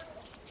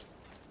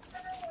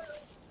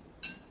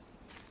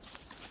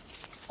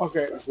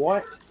 Okay,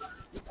 what?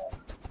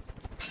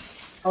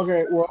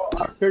 Okay, well,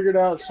 I figured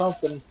out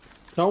something.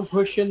 Don't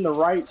push in the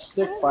right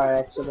stick by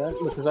accident,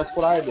 because that's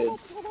what I did.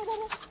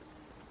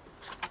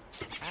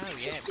 Oh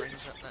yeah, it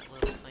brings up that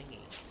little thingy.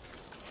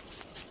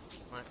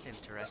 Well, that's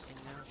interesting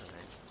now, isn't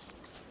it?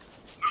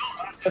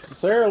 Not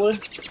necessarily.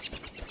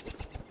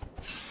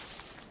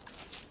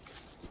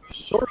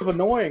 Sort of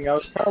annoying. I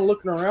was kind of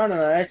looking around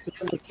and I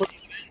accidentally pushed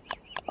it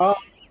in.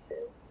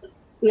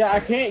 Yeah, I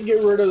can't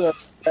get rid of the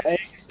egg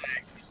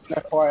sack,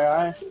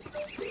 FYI.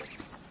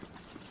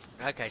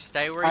 Okay,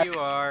 stay where you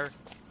are.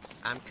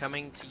 I'm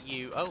coming to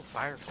you. Oh,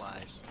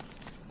 fireflies.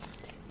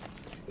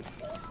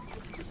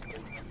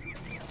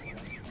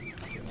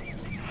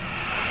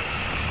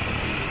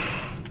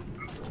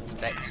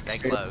 Stay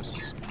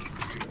close.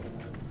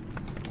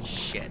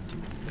 Shit.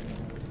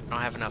 I don't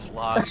have enough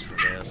logs for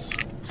this.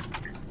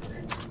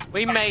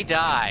 We may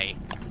die.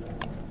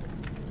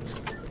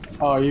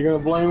 Oh, you're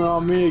gonna blame it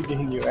on me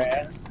again, you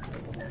ass.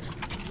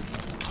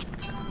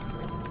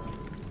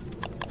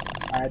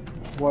 I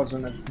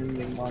wasn't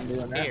intending on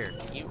doing that. Here,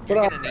 you're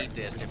gonna need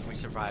this if we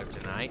survive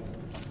tonight.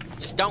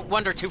 Just don't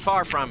wander too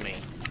far from me.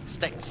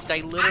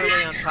 Stay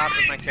literally on top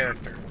of my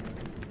character.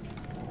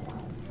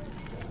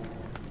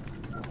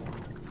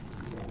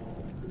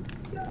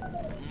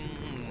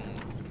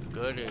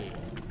 Goody.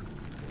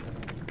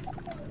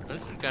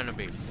 This is gonna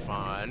be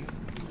fun.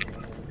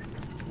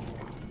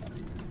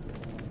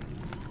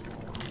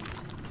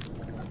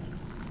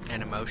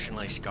 And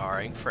emotionally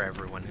scarring for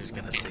everyone who's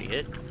gonna see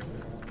it.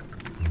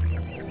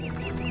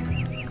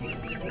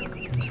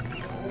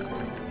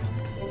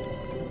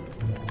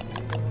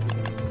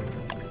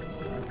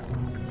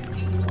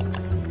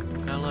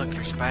 Oh look,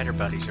 your spider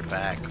buddies are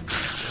back.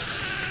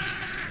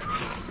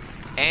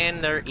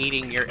 And they're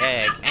eating your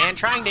egg and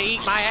trying to eat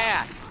my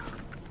ass.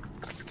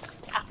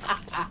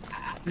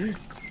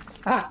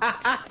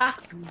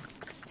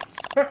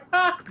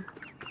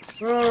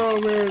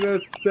 Oh man,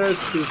 that's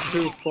just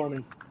too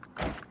funny.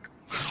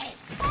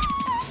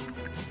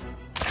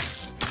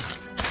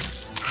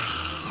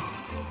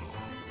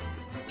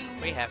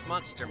 We have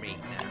monster meat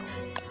now.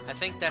 I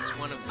think that's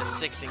one of the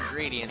 6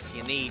 ingredients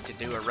you need to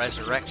do a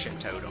resurrection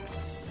totem.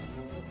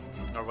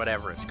 Or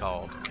whatever it's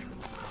called.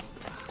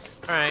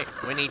 Alright,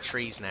 we need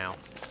trees now.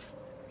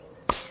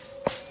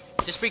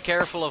 Just be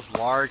careful of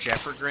large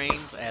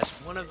evergreens, as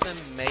one of them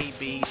may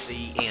be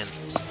the end.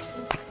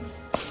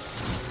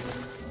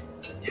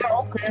 Yeah,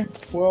 okay.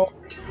 Well,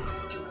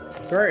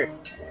 great.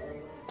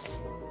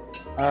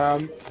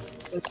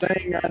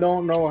 Saying I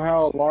don't know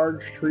how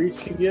large trees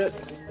can get,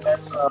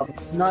 that's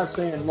not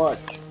saying much.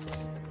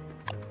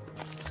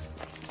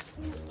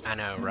 I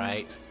know,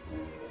 right?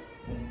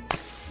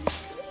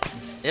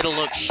 It'll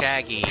look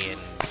shaggy and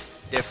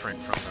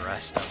different from the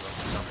rest of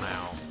them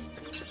somehow.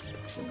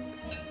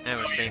 I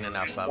haven't seen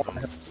enough of them.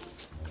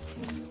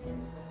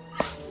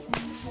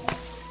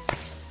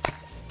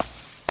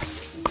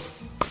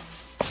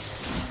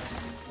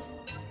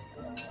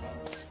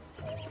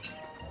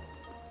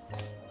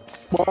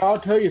 Well, I'll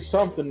tell you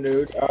something,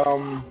 dude.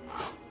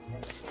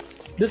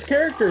 This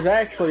character is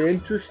actually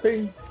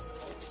interesting,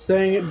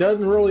 saying it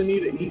doesn't really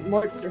need to eat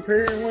much,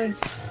 apparently.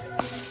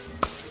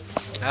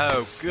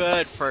 Oh,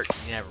 good for...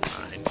 Never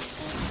mind.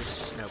 There's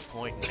just no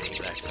point in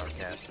being that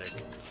sarcastic.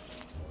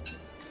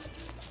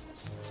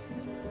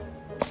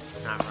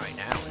 Not right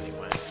now,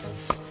 anyway.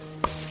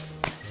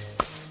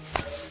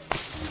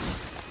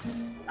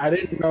 I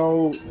didn't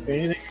know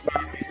anything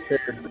about these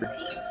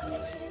characters.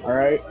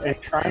 Alright? And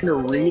trying to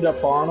read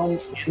up on them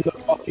in the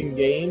fucking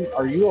game?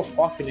 Are you a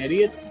fucking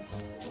idiot?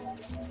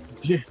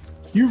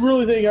 You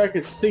really think I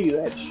could see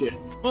that shit?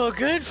 Well,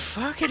 good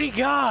fuckity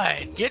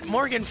god! Get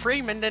Morgan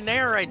Freeman to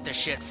narrate the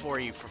shit for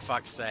you, for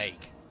fuck's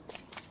sake.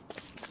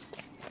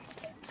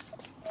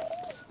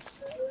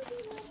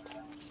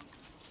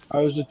 I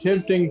was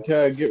attempting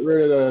to get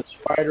rid of the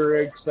spider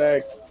egg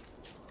stack.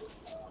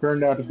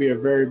 Turned out to be a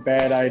very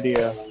bad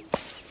idea.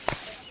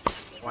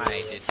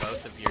 Why, did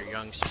both of your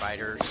young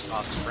spider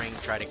offspring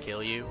try to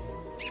kill you?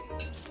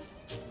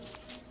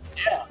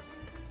 Yeah.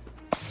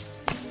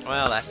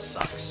 Well, that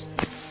sucks.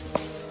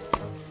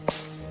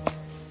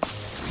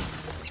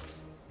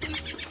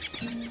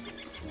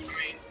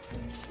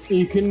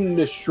 You can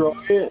destroy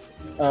it.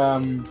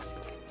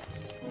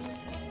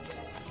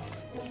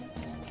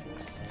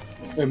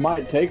 It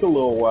might take a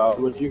little while,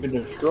 but you can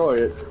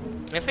destroy it.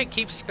 If it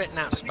keeps spitting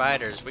out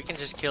spiders, we can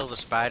just kill the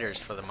spiders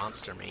for the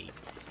monster meat.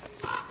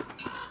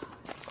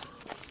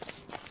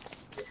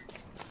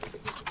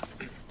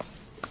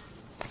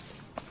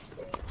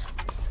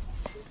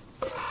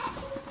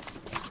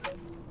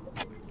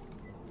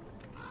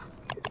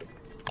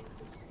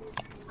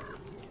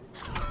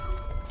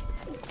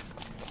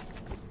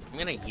 I'm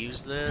gonna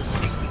use this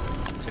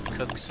to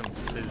cook some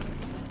food.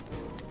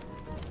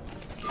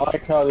 I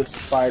like how this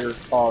spider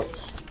talks.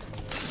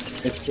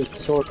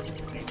 It's sort of...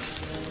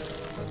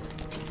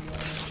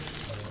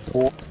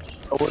 Well,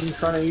 I wasn't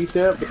trying to eat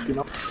that, but you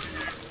know.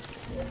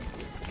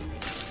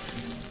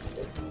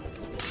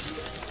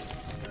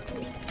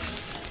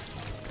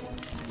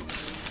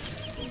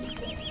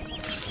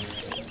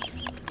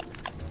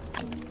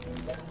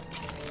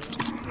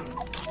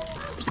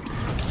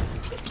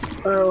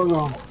 Oh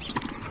no.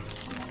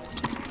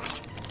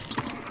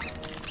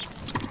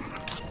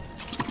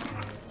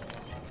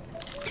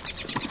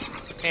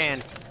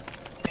 And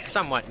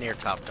somewhat near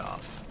topped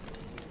off.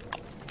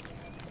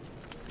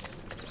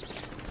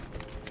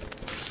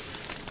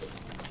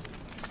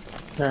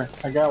 There,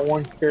 I got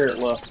 1 carrot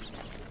left.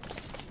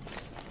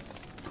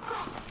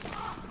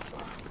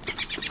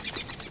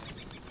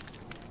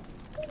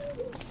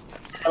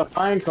 Got a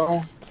pine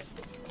cone.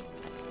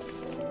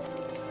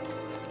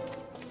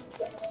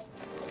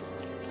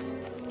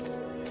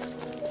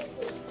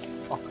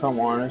 Oh, come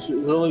on. Is it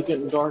really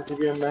getting dark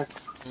again, man?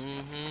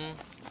 Mm-hmm.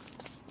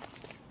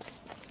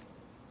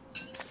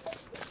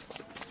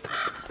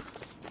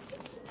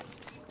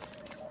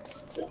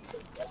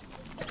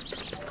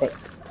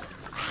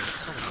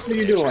 What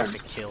are you doing? To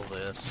kill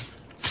this.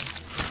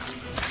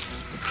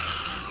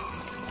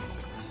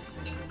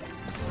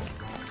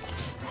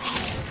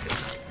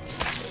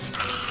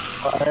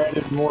 I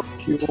added more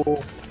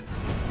fuel.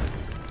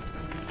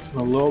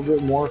 A little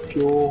bit more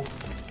fuel.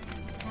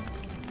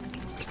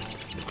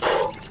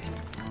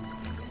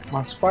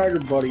 My spider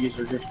buddies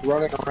are just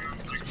running around.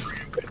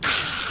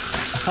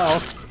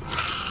 House.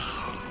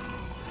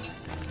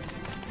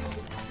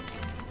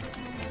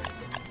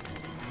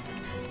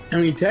 I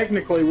mean,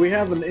 technically, we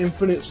have an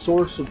infinite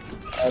source of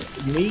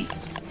meat.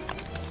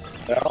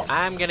 Well,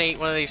 I'm gonna eat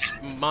one of these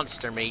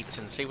monster meats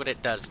and see what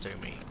it does to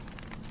me.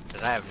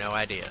 Because I have no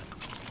idea.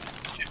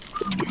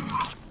 I mean,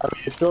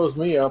 it fills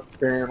me up,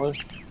 apparently.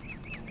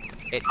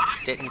 It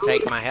didn't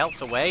take my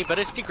health away, but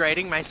it's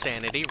degrading my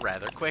sanity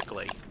rather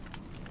quickly.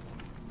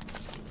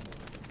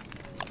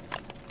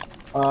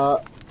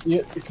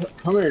 Yeah,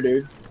 come here,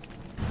 dude.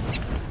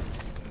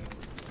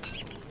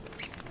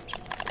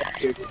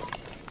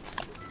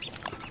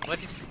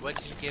 What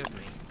did you give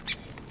me?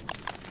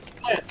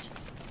 Yes.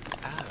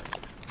 Oh.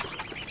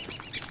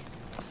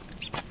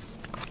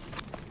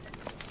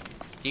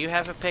 Do you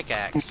have a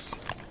pickaxe?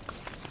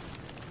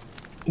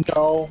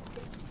 No.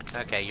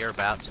 Okay, you're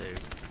about to.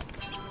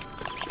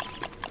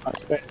 I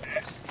spent.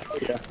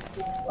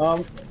 Oh yeah.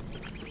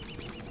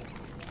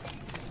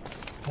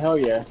 Hell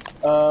yeah.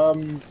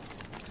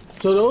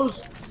 So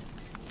those,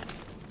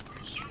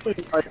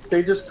 like,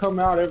 they just come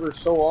out ever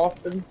so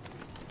often.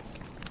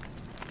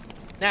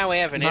 Now we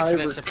have an Not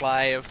infinite every-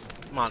 supply of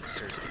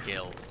monsters to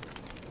kill.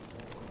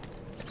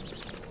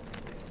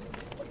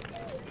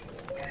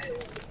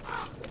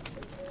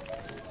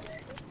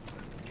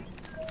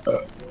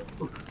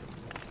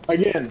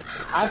 Again,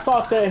 I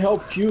thought that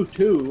helped you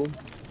too.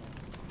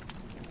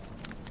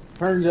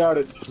 Turns out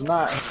it does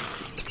not.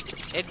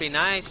 It'd be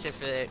nice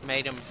if it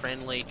made them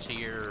friendly to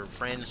your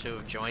friends who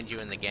have joined you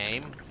in the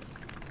game.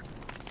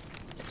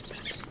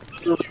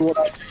 Really what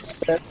I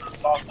just said. I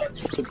thought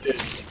that's what it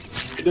did.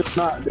 It does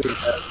not do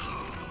that.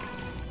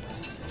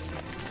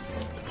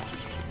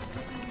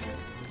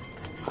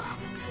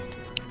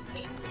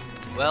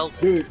 Well,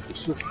 Dude,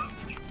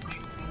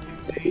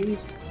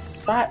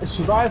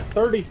 survive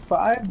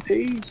 35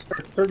 days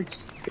or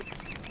 36.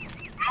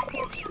 I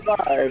will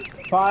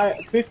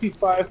survive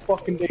 55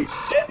 fucking days,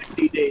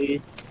 70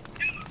 days.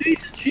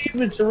 These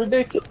achievements are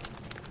ridiculous.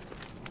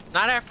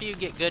 not after you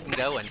get good and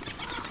going.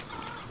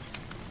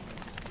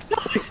 No,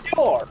 they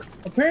still are.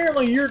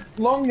 Apparently, your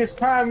longest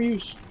time you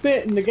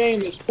spent in the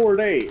game is 4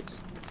 days.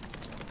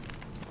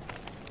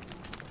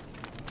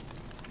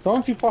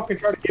 Don't you fucking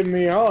try to give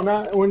me, oh,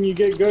 not when you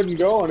get good and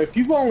going. If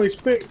you've only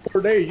spent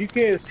 4 days, you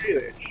can't say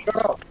that.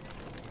 Shut up.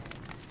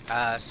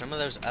 Some of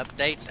those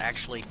updates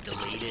actually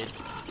deleted.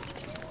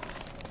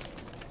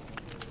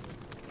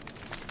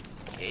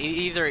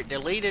 Either it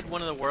deleted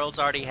one of the worlds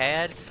already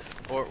had,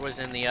 or it was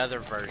in the other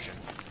version.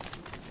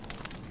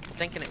 I'm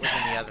thinking it was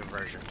in the other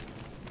version.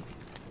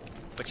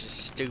 Which is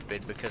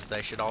stupid, because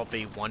they should all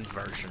be one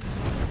version.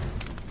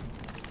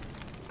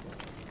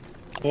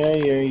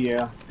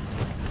 Yeah.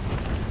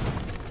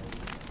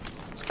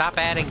 Stop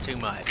adding too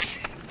much.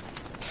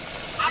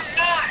 I'm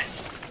not!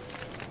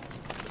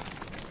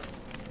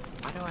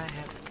 Why do I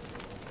have...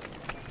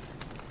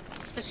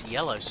 What's this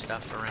yellow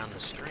stuff around the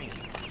screen?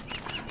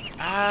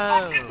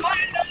 Oh!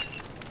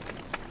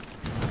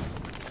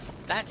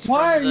 That's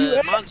Why from are you the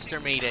at- monster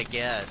meat, I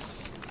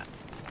guess.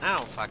 I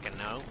don't fucking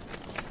know.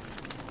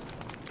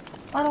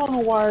 I don't know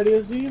why it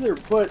is either,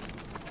 but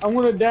I'm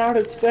gonna doubt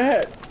it's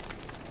that.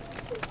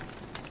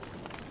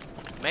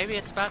 Maybe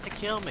it's about to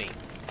kill me.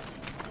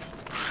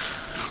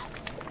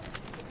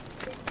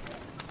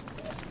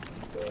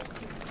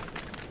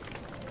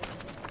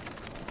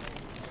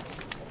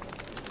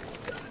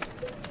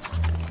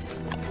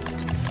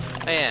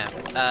 Oh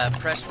yeah,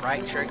 press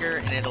right trigger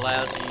and it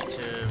allows you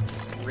to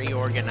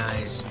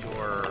reorganize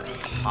your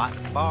hot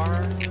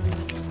bar.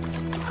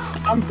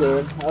 I'm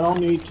good. I don't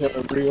need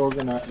to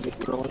reorganize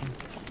it really.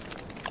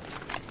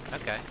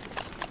 Okay.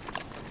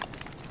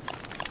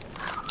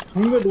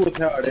 I'm good with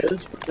how it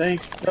is, but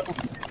thanks for telling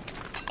me.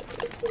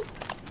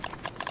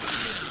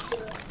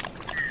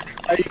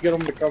 How do you get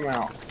them to come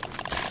out?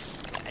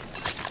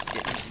 I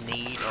didn't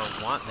need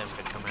or want them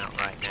to come out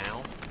right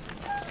now.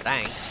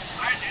 Thanks.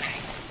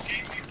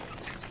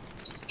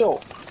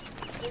 Still.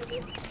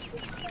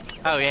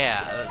 Oh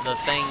yeah, the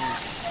thing...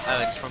 Oh,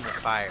 it's from the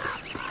fire.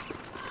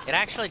 It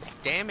actually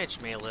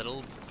damaged me a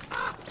little.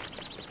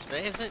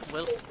 But isn't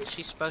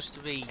she supposed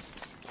to be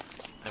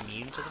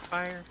immune to the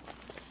fire?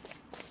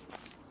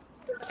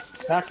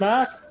 Knock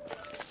knock?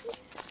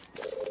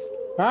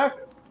 Knock?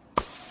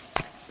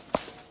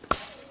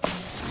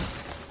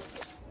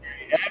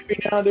 You happy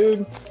now,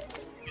 dude?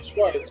 Guess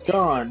what? It's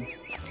gone.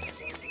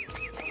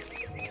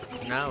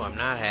 No, I'm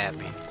not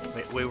happy.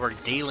 We were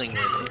dealing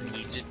with it, and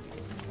you just...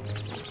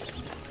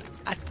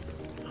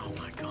 Oh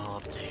my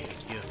god, dude.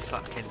 You're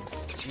fucking...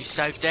 You're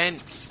so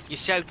dense! You're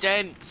so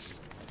dense!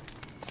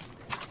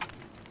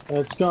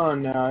 It's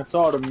gone now. It's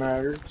all that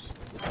matters.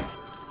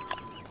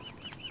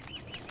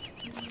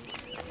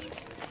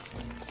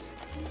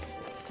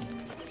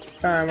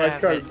 Time I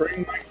try to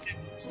bring my...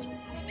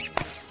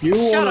 You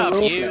Shut wanna up,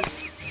 roll you! that?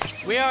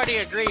 We already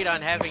agreed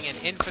on having an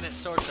infinite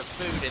source of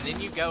food, and then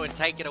you go and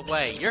take it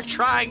away. You're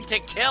trying to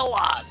kill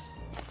us!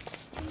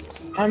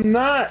 I'm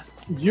not.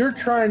 You're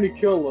trying to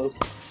kill us.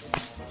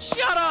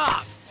 Shut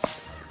up!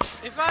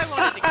 If I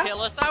wanted to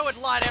kill us, I would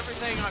light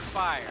everything on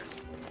fire.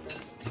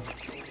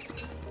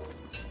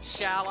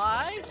 Shall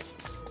I?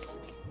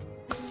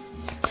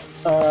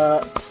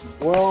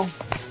 Well,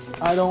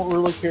 I don't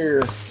really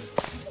care.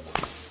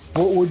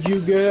 What would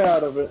you get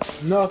out of it?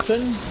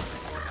 Nothing?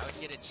 I would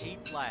get a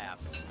cheap laugh.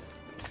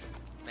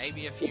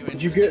 Maybe a few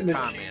Would you get interesting in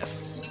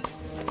comments.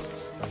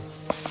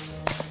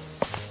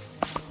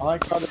 I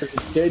like how there's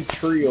a dead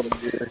tree over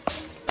here.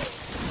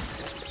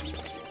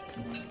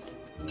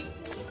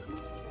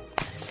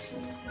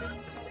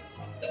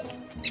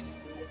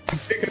 I'm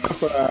picking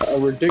up a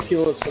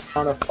ridiculous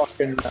amount of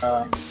fucking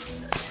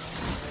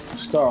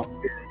stuff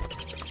here.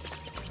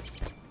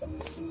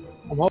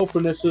 I'm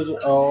hoping this is...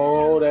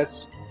 Oh,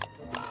 that's...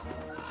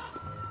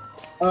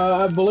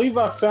 I believe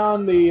I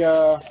found the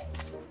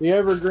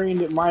evergreen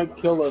that might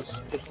kill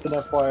us, just an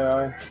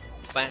FYI.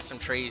 Plant some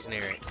trees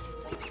near it.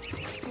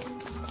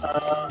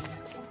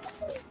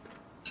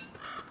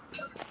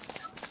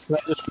 Can I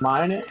just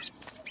mine it?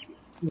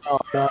 No,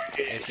 no.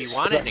 If you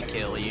want it to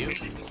kill you, It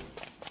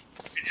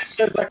just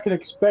says I can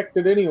expect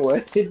it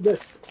anyway. Wait,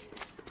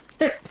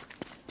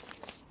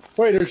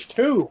 there's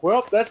two.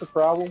 Well, that's a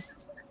problem.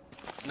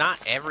 not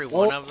every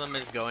one of them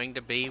is going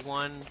to be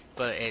one,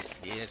 but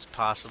it's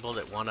possible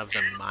that one of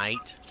them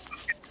might.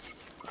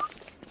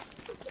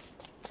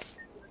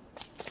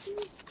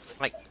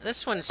 Like,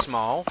 this one's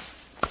small.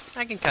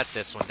 I can cut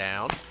this one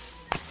down.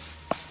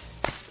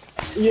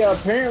 Yeah,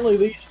 apparently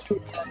these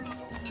two are...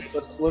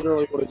 That's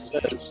literally what it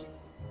says.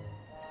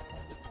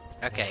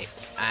 Okay,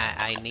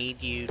 I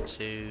need you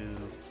to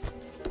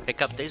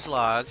pick up these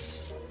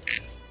logs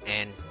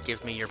and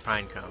give me your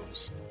pine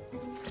cones.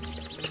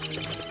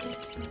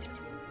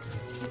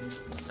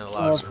 And the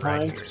logs are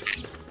right pine. here.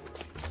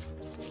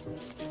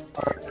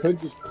 Or I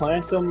could just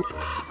plant them.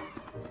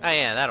 Oh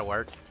yeah, that'll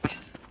work.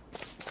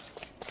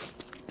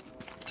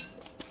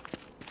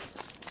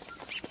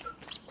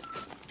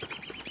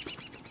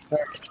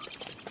 There.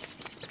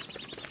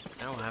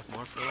 Now we'll have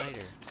more for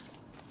later.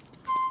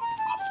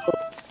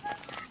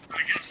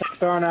 I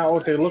found out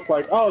what they look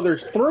like. Oh,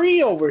 there's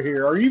 3 over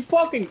here. Are you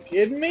fucking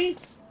kidding me?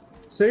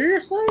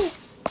 Seriously? Oh,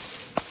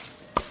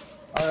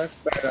 that's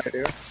a bad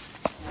idea.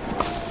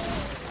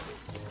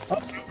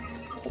 Oh,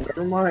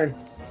 never mind.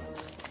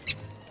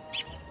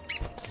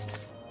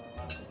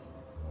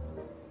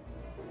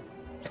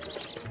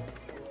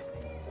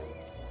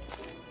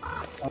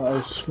 I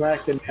was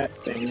smacking that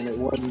thing and it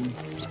wasn't...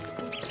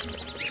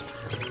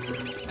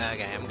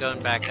 Okay, I'm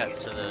going back up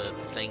to the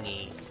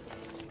thingy.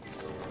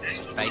 This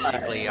is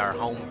basically our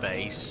home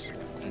base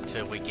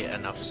until we get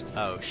enough.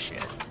 Oh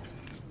shit.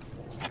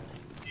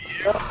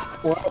 Yeah,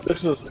 well,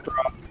 this is a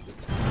problem.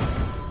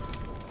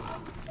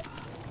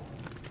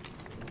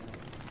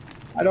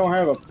 I don't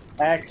have a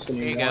axe Here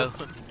anymore. you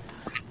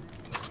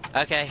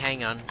go. Okay,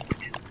 hang on.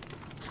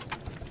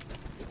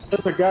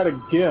 Says I got a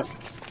gift.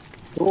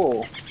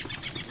 Cool.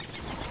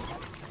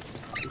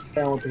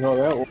 Understand what the hell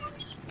that was.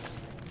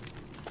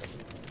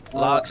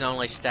 Logs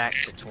only stack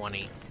to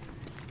 20.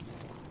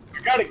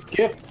 I got a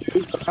gift,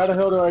 dude. How the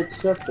hell do I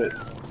accept it?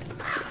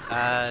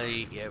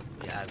 Yeah,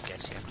 I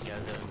guess you have to go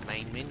to the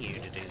main menu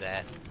to do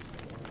that.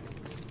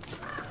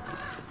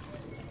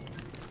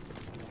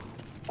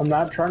 I'm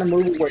not trying to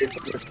move away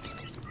from it.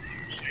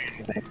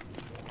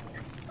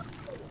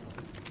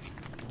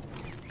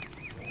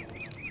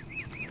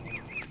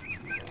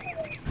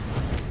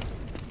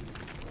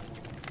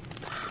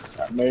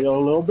 I made it a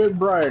little bit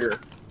brighter.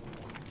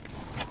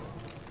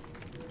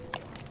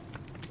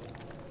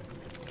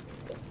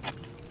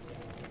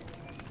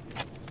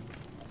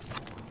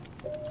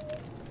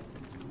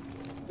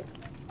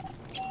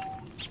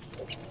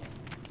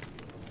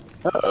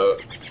 Uh-oh.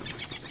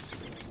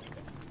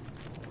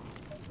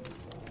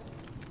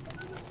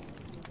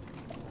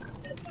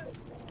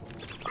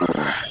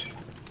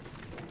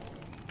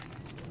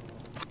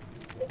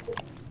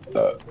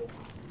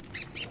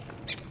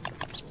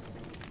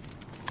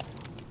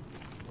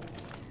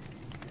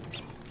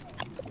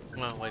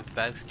 Well, we've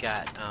both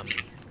got,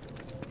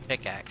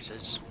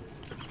 pickaxes.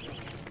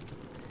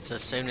 So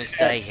as soon as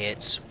day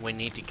hits, we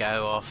need to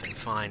go off and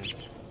find,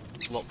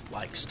 look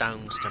like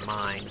stones to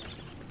mine.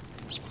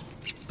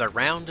 They're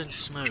round and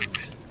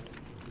smooth.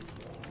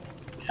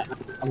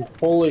 I'm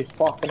fully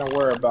fucking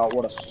aware about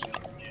what a...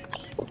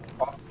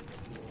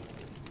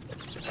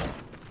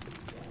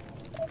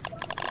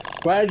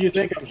 Glad you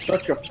think I'm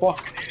such a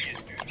fucking idiot.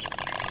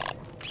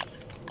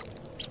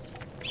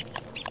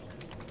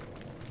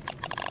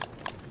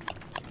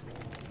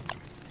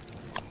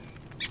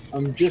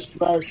 I'm just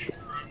about sure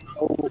I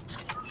know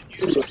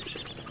you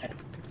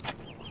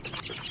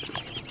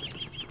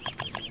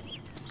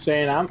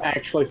saying I'm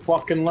actually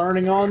fucking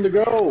learning on the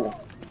go.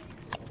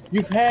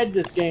 You've had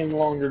this game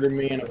longer than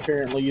me and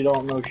apparently you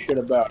don't know shit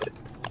about it.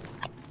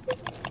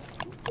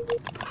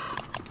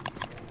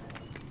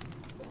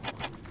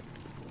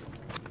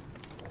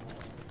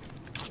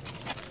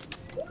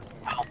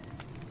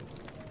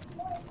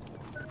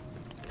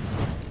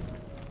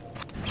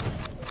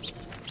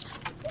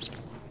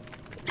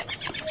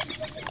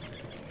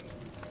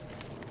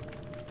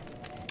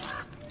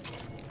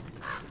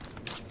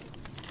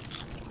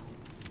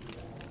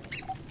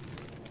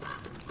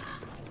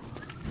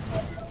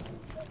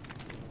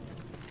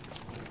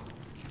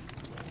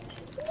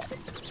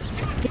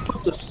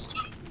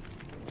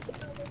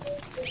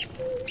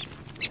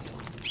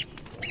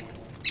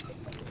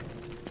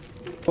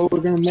 Oh,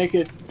 we're gonna make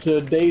it to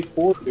day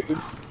 4, dude.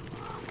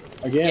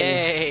 Again.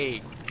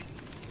 Yay!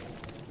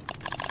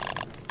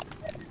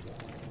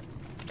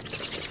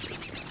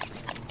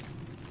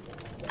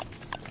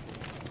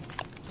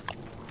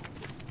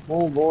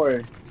 Oh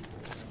boy.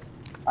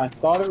 I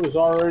thought it was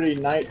already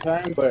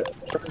nighttime, but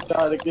turns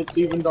out it gets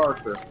even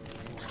darker.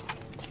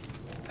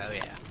 Oh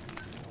yeah.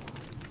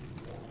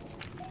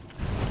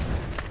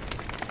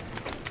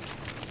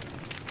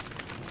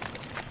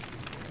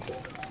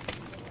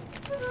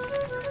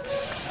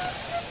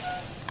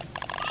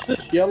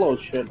 This yellow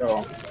shit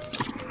though.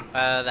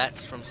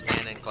 That's from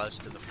standing close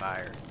to the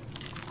fire.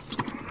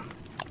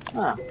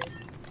 Huh.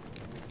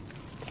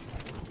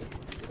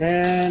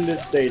 And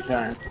it's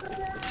daytime.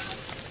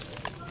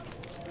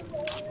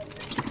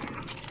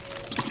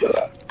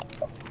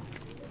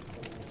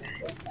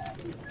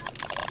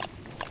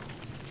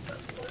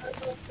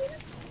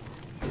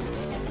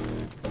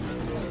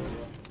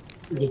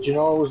 Did you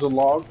know it was a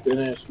log and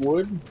it's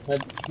wood?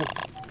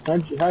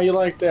 How you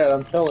like that?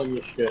 I'm telling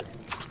you shit.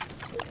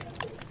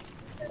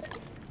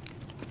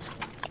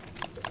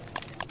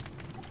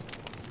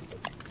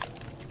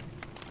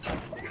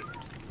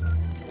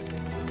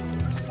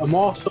 I'm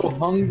also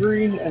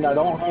hungry and I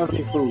don't have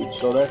any food,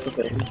 so that's the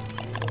thing.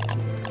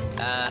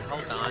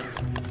 Hold on.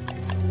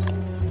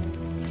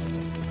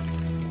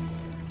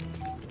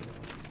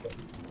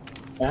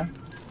 Yeah?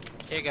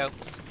 Here you go.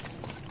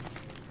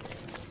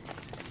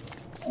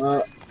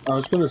 I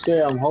was gonna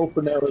say I'm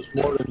hoping there was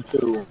more than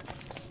 2.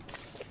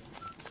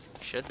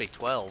 Should be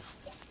 12.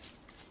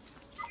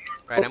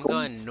 Right, I'm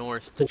going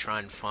north to try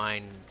and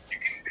find...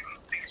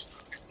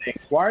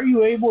 Why are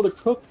you able to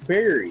cook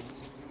berries?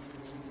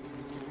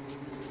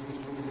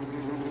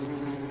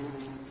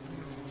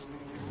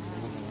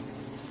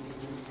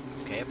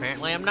 Okay,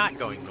 apparently I'm not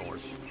going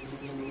north.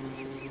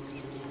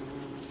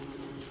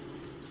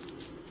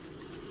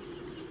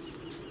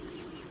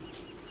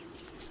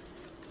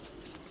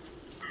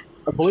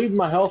 I believe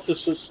my health is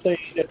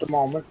sustained at the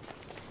moment.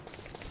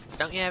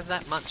 Don't you have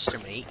that monster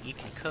meat? You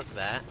can cook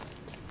that.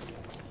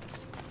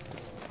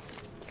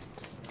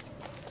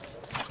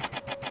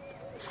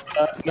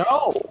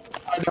 No,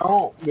 I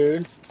don't,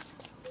 dude.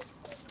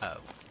 Oh.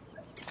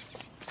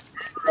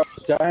 I was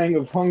dying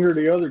of hunger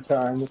the other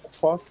time. What the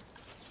fuck?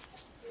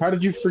 How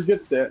did you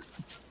forget that?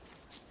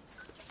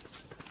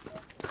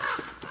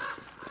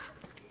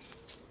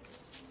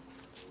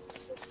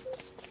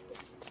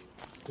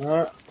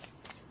 Ha!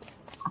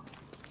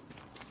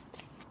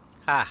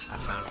 I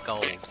found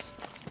gold.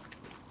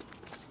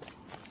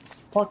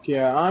 Fuck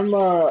yeah, I'm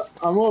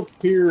up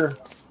here.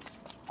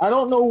 I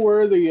don't know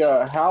where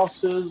the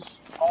house is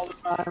all the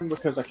time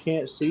because I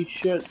can't see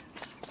shit.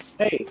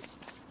 Hey,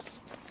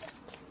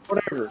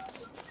 whatever.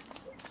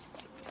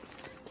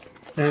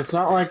 And it's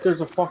not like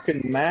there's a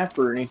fucking map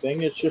or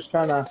anything. It's just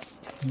kind of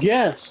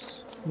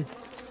guess.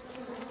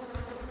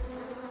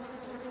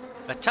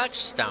 A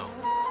touchstone.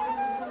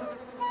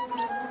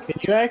 Can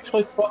you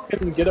actually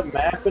fucking get a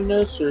map in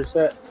this, or is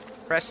that?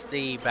 Press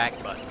the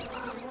back button.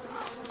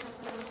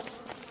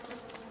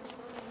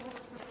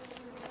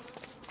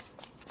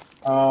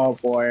 Oh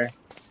boy.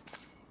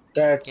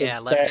 That's Yeah,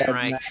 a left and bad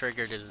right map.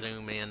 trigger to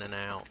zoom in and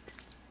out.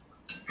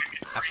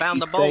 I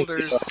found the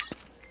boulders.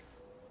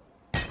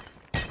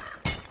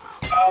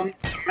 The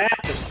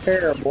map is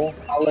terrible.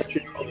 I'll let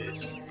you know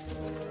this.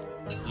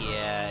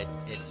 Yeah,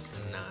 it's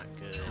not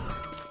good.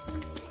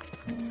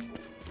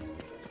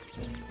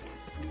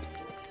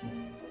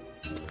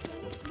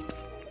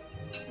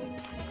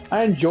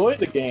 I enjoy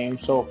the game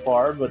so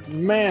far, but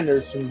man,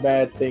 there's some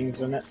bad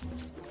things in it.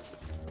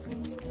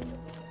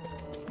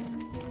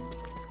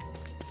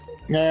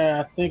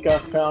 Yeah, I think I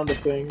found a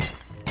thing.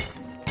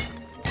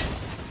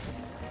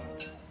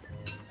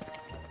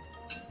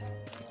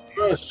 I'm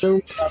gonna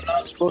assume that I'm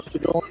not supposed to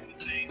go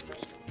into things.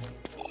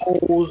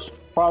 Holes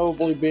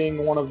probably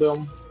being one of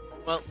them.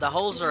 Well, the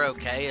holes are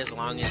okay as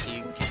long as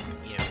you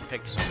can,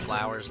 pick some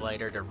flowers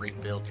later to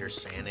rebuild your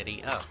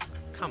sanity. Oh,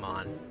 come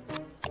on.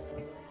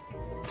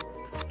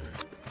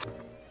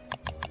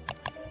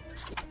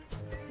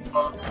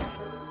 I'm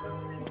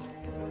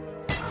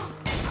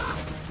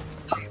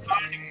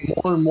finding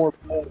more and more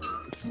boulders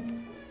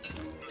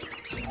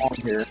on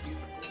here.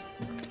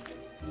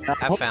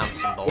 I found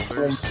some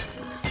boulders.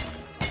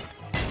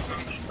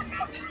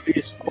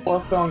 Oh,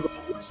 I found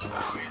boulders.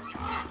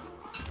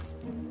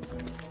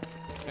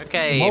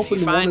 Okay, I'm if you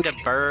hoping find one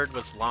a bird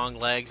with long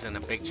legs and a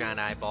big giant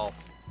eyeball,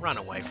 run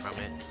away from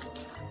it.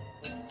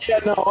 Yeah,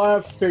 no,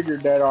 I've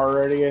figured that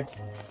already.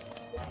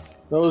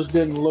 Those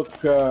didn't look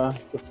the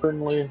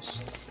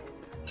friendliest.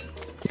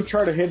 You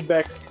try to head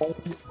back home.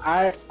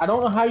 I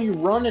don't know how you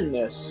run in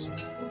this.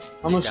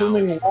 I'm You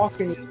assuming don't.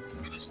 walking is the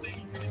biggest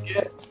thing you can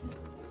get.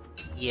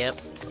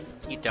 Yep,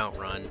 you don't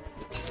run.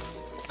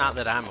 Not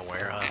that I'm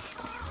aware of.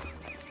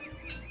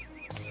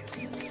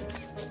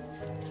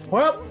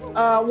 Well,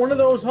 one of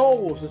those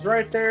holes is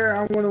right there.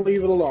 I'm going to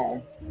leave it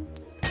alone.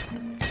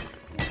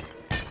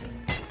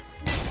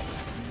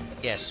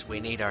 Yes, we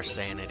need our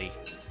sanity.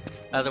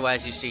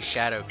 Otherwise you see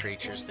shadow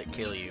creatures that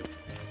kill you.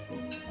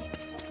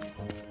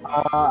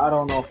 I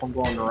don't know if I'm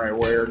going the right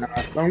way or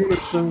not. I'm going to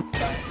assume.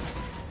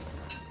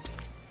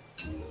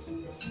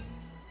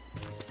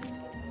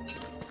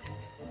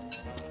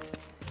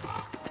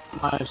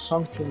 My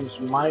assumptions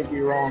might be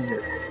wrong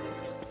here.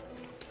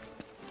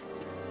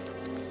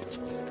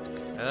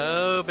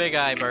 Oh, Big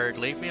Eye Bird,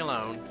 leave me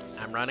alone.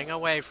 I'm running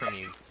away from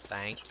you.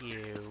 Thank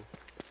you.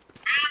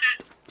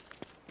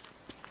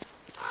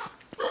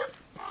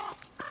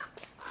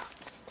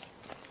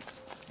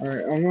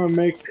 Alright, I'm going to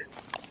make...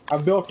 I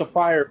built a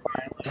fire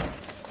finally.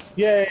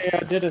 Yay,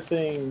 I did a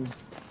thing.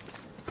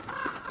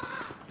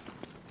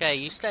 Okay,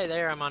 you stay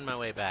there, I'm on my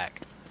way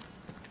back.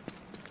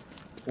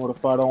 What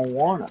if I don't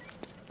want it?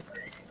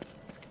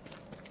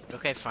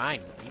 Okay,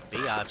 fine. You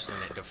be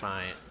obstinate,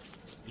 defiant.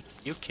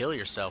 You kill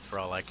yourself for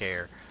all I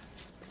care.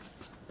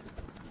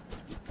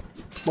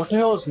 What the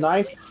hell is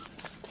knife?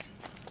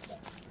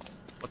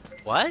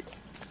 What?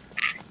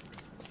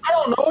 I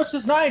don't know, it's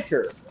just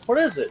niter. What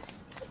is it?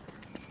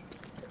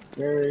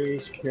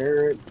 Berries,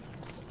 carrot.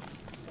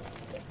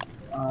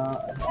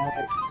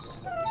 Axe.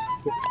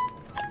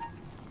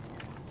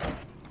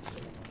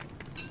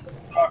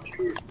 Thought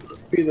you were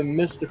supposed to be the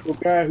mystical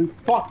guy who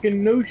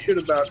fucking knew shit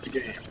about the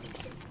game.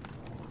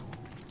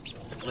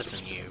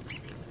 Listen, you.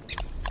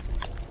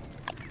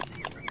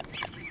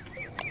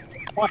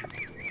 What?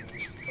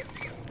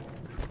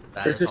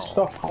 That There's is this all.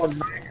 stuff called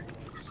niter.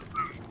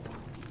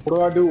 What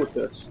do I do with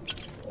this?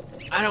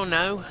 I don't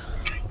know.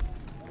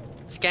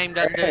 This game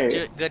doesn't do a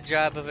Hey. good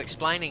job of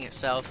explaining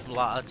itself a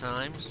lot of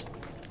times.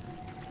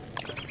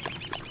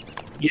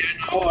 Yeah,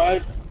 no,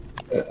 I've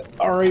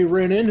already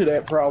ran into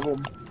that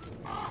problem.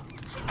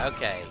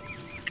 Okay,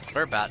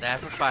 we're about to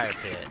have a fire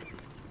pit.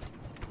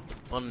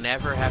 We'll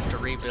never have to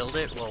rebuild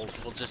it. We'll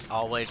just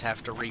always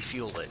have to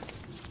refuel it.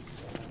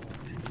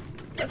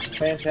 That's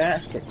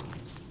fantastic.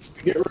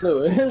 Get rid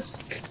of this.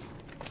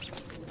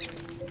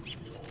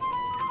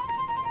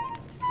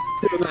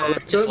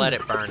 Just let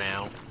it burn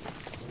out.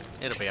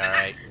 It'll be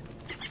alright.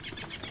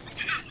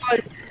 It's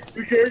like,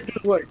 your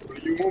character's like,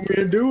 what do you want me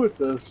to do with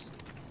this?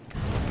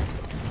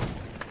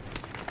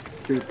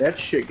 Dude, that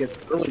shit gets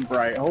really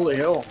bright. Holy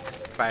hell.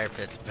 Fire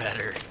pit's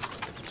better.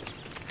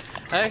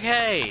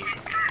 Okay!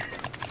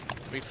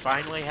 We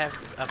finally have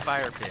a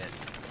fire pit.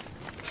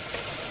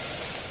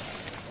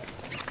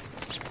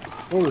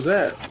 What was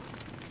that?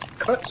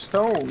 Cut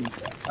stone.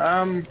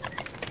 I've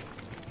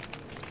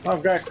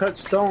got cut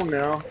stone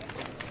now.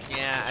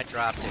 Yeah, I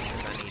dropped it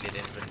because I needed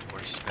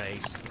inventory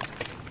space.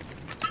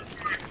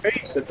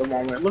 Face at the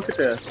moment. Look at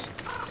this.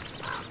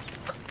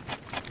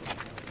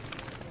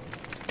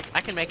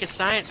 can make a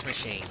science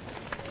machine.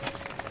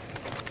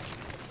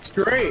 It's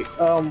great.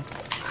 Can't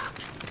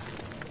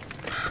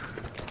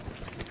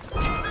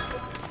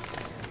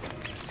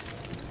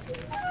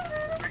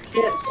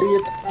see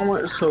at the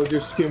moment, so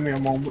just give me a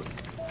moment.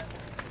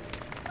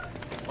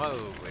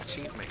 Whoa,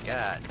 achievement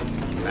got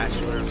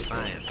Bachelor of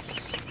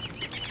Science.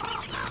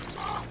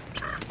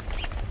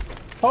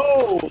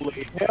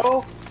 Holy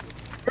hell!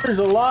 There's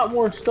a lot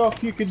more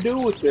stuff you can do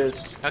with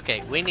this.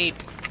 Okay, we need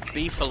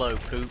beefalo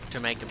poop to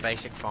make a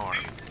basic farm.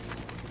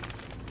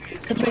 You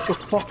can make a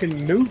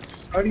fucking nuke.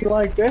 How do you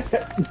like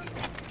that?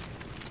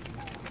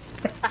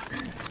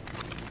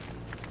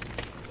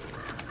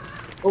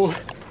 oh.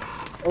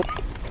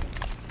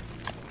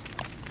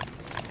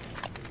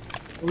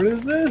 What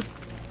is this?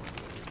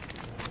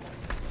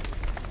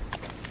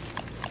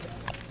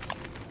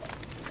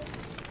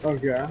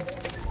 Okay.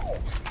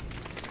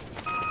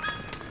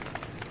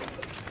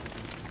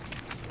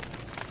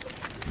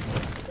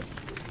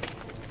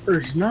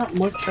 There's not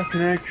much I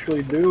can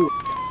actually do.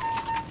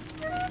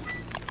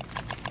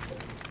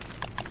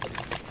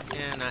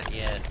 Yeah, not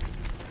yet.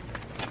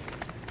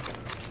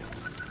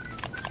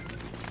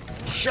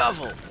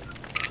 Shovel!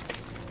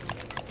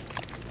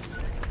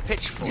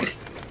 Pitchfork.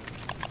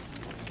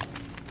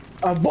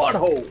 A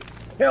butthole!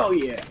 Hell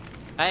yeah!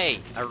 Hey,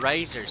 a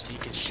razor so you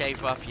can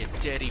shave off your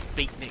dirty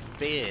beatnik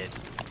beard.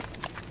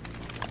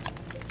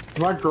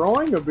 Am I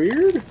growing a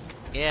beard?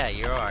 Yeah,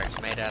 you are.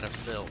 It's made out of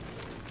silk.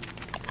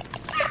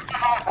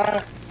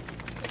 What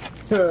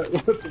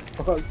the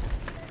fuck?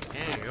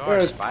 Yeah, you are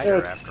a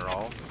spider after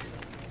all.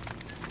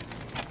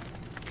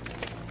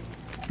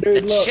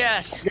 Dude, The look.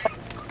 chest!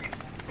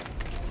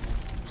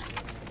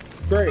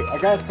 Great, I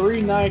got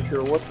 3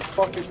 nitro. What the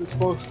fuck is it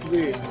supposed to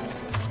be?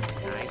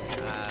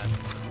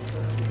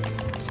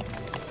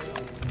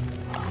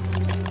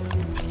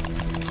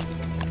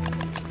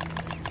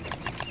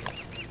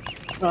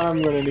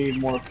 I'm gonna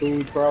need more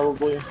food,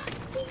 probably.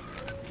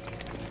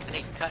 I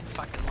need cut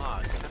fucking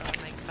logs. How do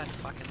I make cut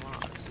fucking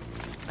logs?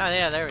 Oh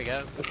yeah, there we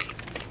go.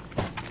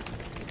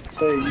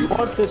 Hey, you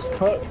want this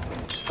cut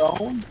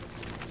stone?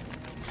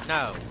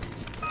 No.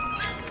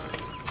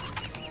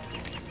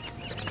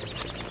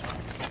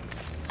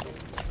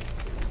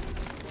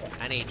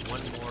 I need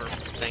one more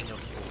thing of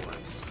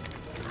boards.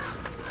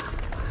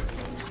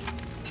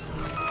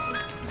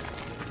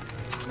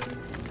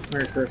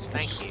 Merry Christmas.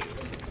 Thank you.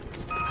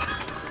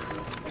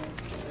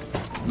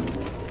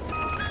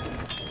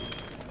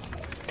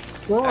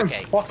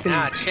 Okay,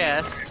 now a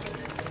chest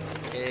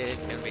is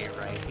gonna be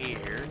right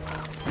here.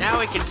 Now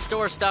we can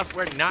store stuff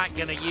we're not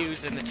gonna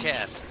use in the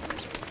chest.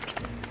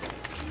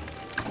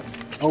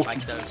 Oh.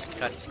 Like those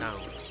cut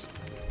stones.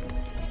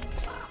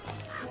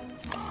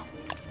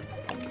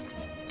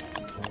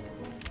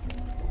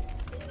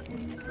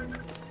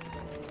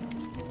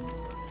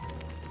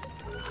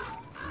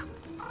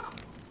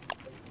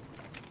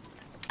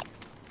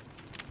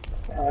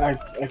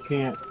 I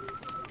can't.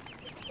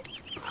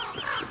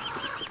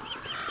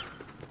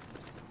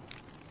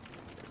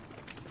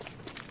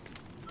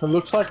 It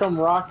looks like I'm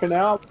rocking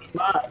out,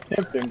 but I'm not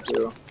attempting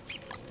to.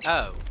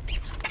 Oh,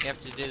 you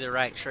have to do the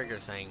right trigger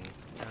thing.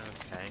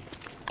 Okay.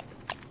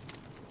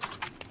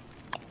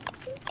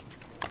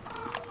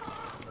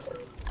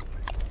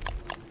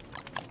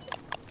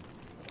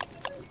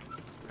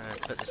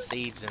 Put the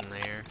seeds in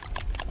there.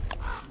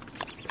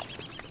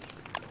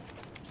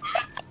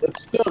 It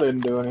still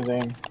didn't do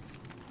anything.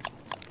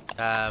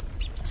 Oh.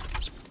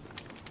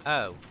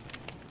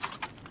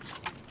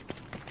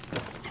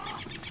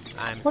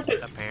 I'm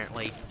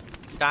apparently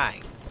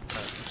dying. I'm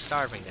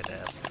starving to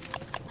death.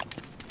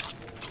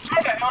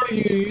 How the hell do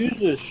you use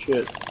this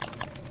shit?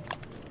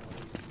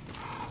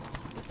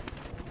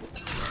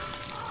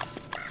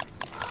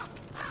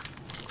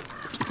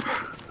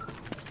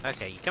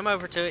 Okay, you come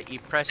over to it, you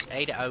press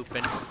A to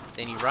open,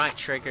 then you right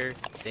trigger,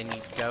 then you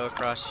go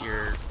across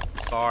your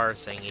bar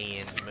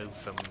thingy and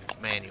move them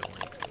manually.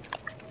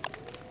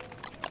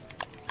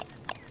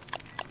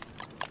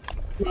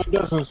 It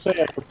doesn't say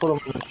I can put them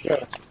in the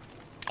chest.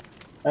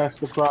 That's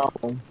the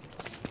problem.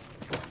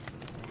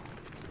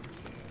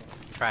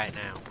 Try it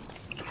now.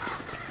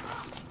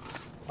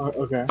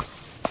 Okay.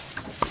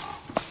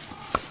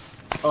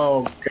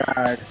 Oh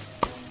god.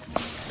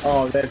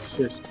 Oh, that's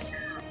just...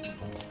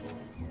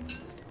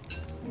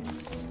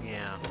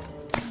 Yeah.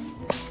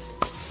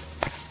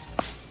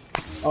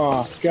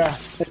 Oh god,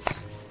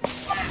 that's...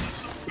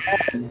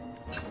 bad.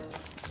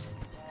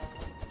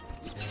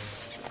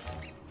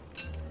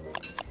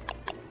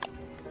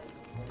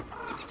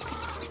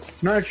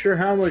 Not sure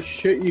how much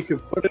shit you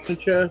could put in the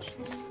chest,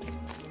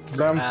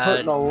 but I'm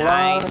putting a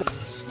 9 lot.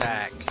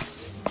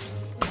 stacks.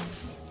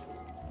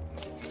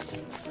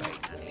 Wait,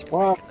 I need to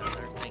Wow. make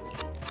another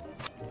thingy.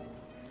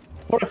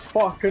 Put a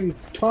fucking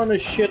ton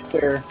of shit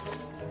there.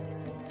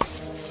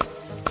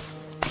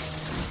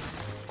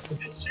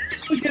 It's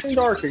seriously getting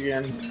dark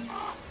again.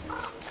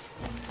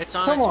 It's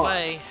on Come its on.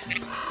 way.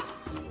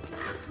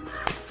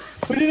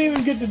 We didn't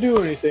even get to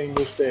do anything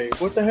this day.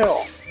 What the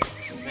hell?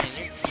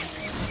 Man,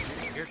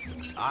 your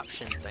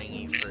option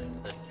thingy for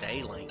the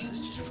day length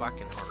is just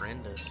fucking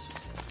horrendous.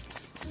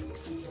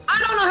 I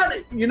don't know how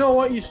to. You know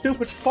what, you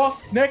stupid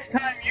fuck? Next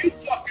time you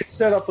fucking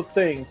set up a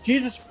thing.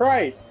 Jesus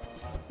Christ.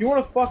 You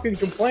want to fucking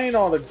complain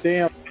all the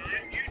damn time?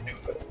 You do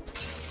it.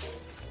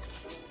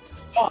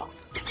 Fuck.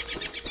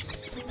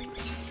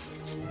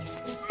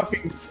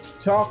 Fucking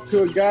talk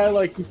to a guy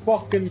like you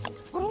fucking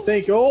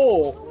think,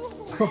 oh,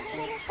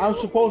 I'm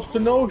supposed to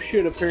know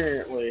shit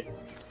apparently.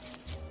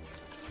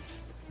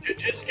 You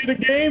just get a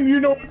game, you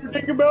know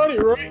everything about it,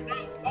 right?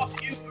 No,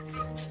 fuck you.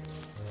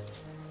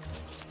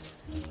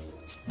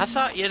 I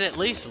thought you'd at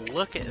least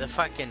look at the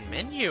fucking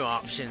menu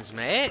options,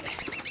 mate.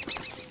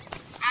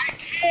 I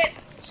can't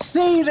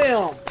see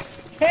them.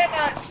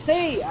 Cannot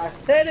see. I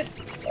said it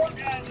 4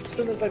 times as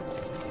soon as I.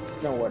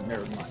 No, what?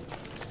 Never mind.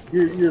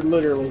 You're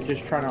literally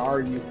just trying to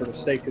argue for the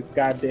sake of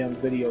goddamn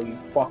video, you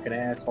fucking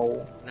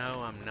asshole.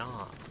 No, I'm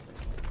not.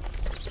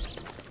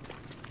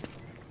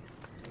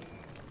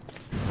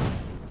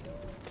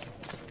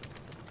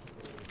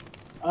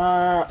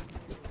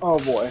 Oh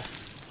boy.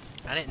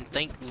 I didn't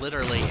think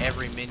literally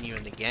every menu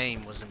in the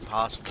game was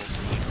impossible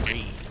for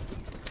you to read.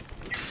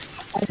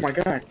 Oh my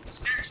god.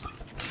 Seriously.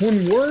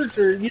 When words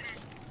are, you know,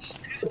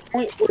 to the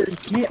point where you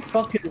can't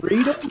fucking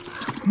read them?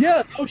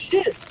 Yeah, no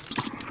shit.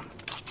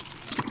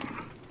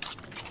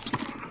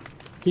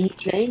 Can you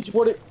change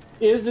what it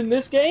is in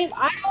this game?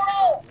 I don't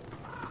know!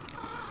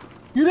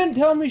 You didn't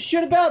tell me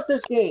shit about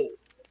this game!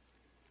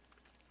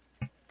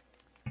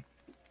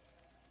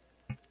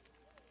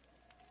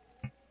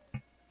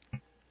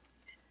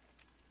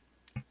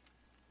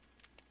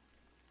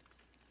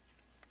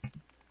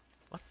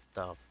 What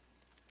the?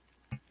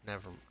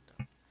 Never mind.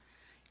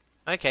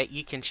 Okay,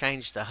 you can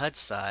change the HUD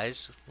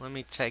size. Let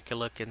me take a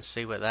look and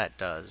see what that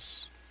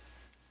does.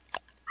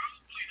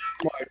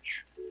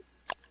 Much.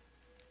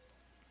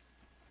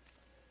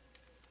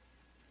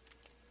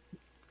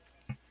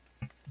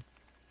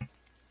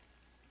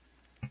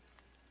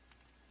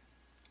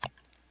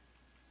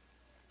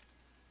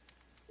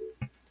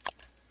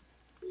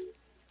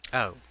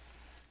 Oh.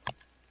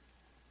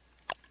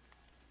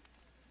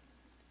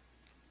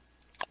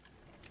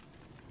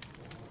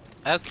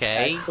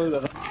 Okay.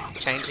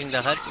 Changing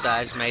the HUD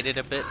size made it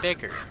a bit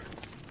bigger.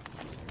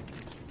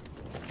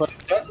 But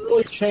it doesn't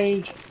really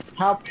change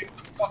how big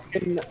the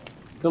fucking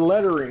the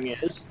lettering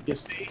is, you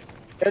see?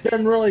 It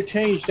doesn't really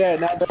change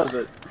that, now does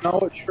it? No,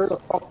 it sure the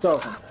fuck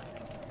doesn't.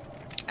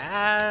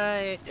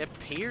 It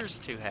appears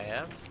to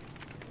have.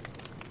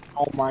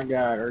 Oh my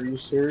god, are you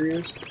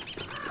serious?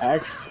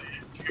 Actually,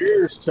 it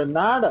appears to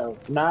not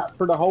have. Not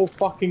for the whole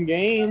fucking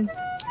game.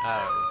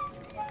 Oh.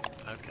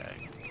 Okay.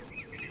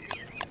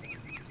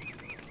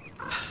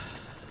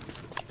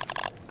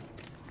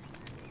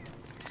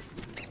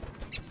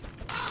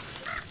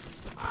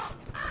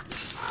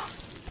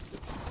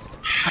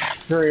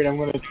 Great, I'm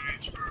gonna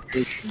change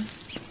location.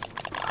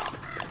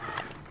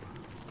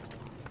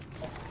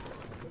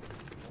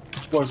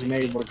 Wasn't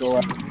able to go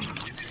out.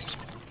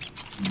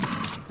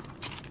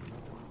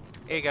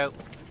 Here you go.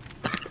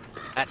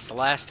 That's the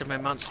last of my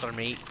monster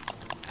meat.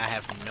 I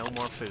have no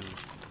more food.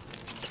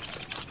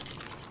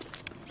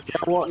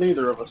 Yeah, well,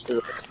 neither of us do.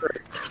 That's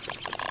great.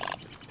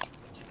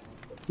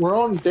 We're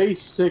on day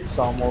 6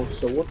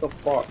 almost, so what the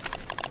fuck?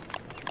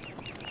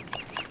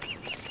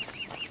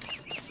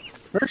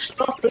 There's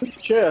stuff in the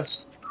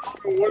chest. I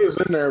don't know what is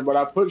in there, but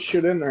I put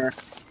shit in there.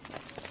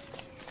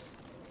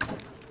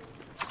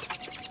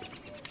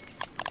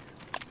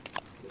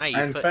 Hey, you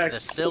In put fact,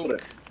 the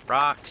silk,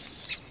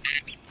 rocks,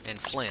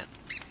 and flint.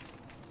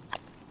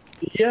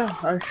 Yeah,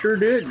 I sure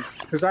did.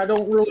 Because I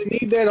don't really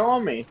need that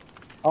on me.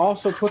 I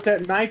also put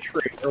that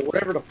nitrate, or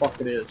whatever the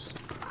fuck it is.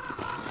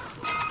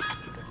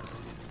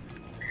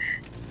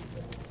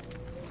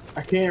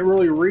 I can't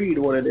really read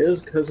what it is,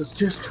 because it's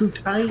just too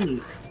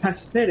tiny. I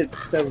said it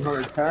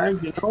 700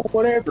 times, you know,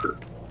 whatever.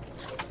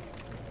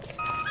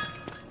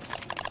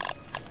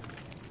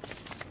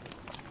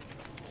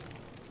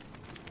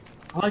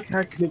 I like how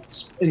I can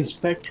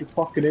inspect your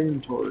fucking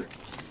inventory.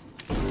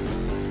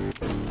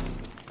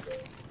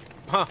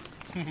 Huh.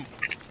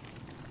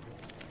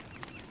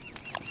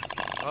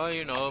 Oh,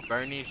 you know,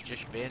 Bernie's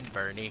just been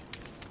Bernie.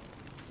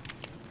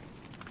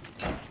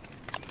 What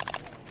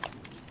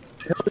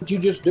the hell did you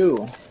just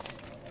do?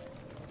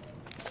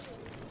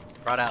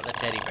 Brought out the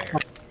teddy bear.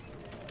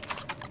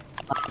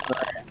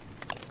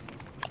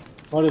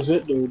 What does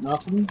it do?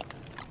 Nothing?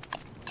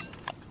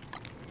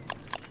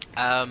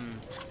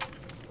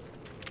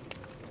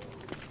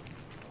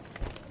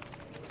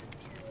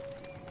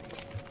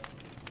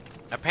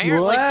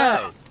 Apparently What?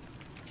 so.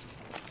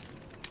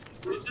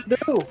 What does it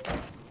do?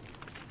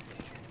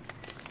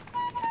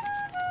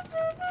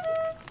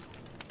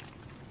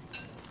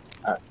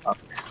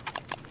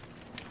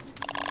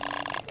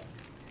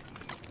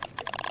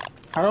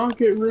 How do I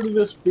get rid of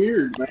this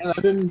beard, man?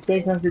 I didn't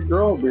think I could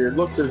grow a beard.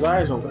 Look, there's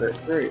eyes over there.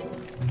 Great.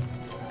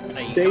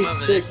 Hey, you Day come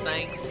over this 6.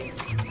 thing,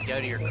 you go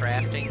to your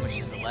crafting, which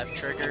is the left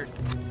trigger.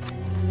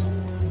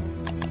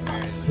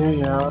 Where is it?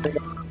 Yeah,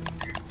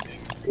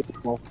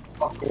 I'll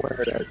fuck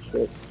wear that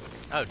shit.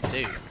 Oh,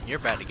 dude, you're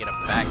about to get a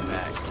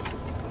backpack.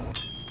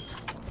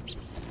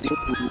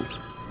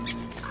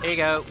 Here you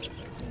go.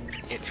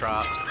 It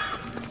dropped.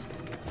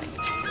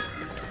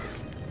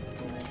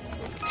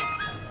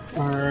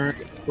 Alright,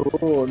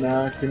 cool.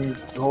 Now I can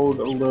hold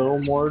a little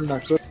more than I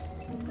could.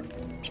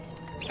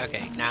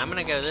 Okay, now I'm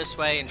gonna go this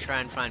way and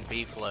try and find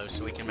beefalo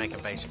so we can make a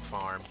basic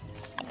farm.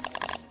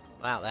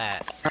 Without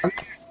that.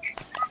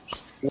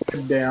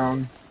 Wood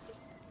down.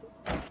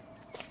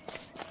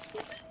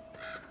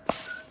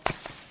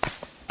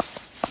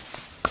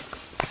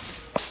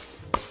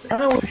 I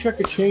kinda wish I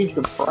could change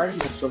the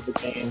brightness of the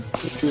game.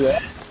 Can you do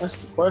that? That's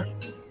the question.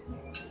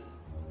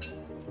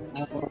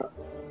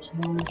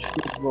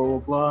 Blah, blah,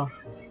 blah.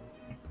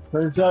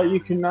 Turns out you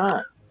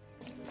cannot.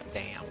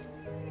 Damn.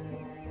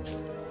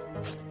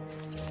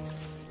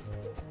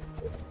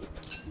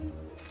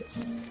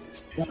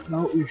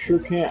 No, you sure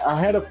can't. I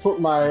had to put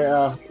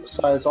my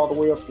size all the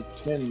way up to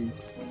 10.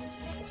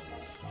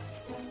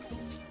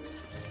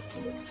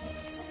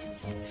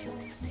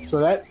 So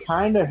that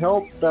kind of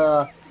helped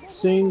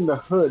seeing the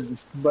hood,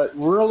 but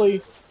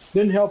really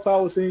didn't help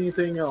out with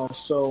anything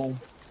else. So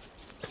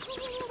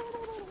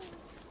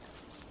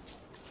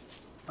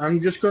I'm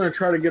just going to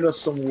try to get us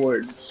some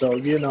wood. So,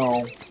 you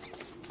know.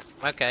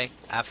 Okay,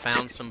 I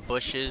found some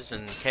bushes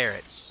and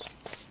carrots.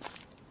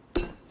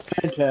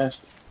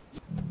 Fantastic.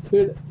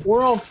 Dude,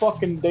 we're on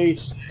fucking day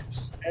 6.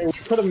 Hey, we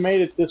could have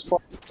made it this far,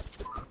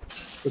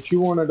 but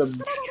you wanted to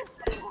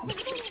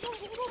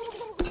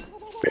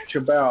bitch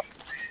about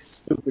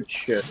stupid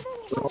shit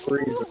for no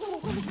reason.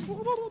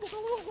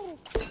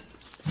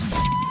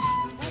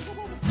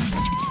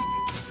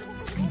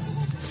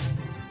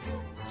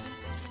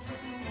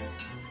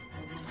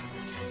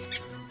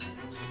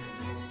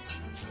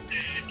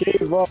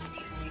 Gave up,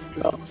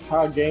 you know,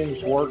 how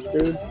games work,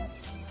 dude.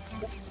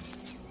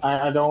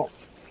 I don't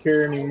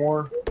care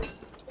anymore.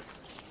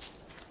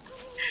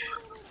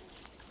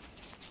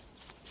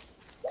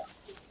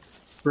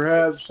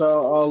 Perhaps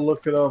I'll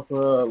look it up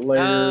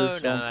later. Oh,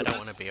 no, I don't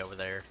want to be over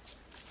there.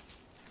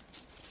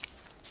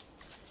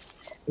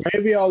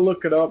 Maybe I'll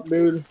look it up,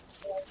 dude.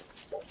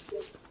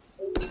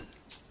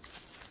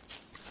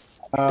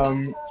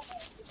 That'll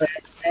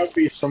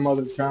be some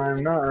other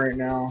time, not right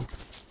now.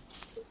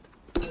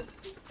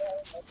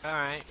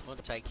 Alright, we'll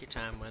take your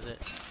time with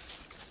it.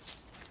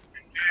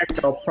 In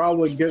fact, I'll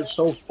probably get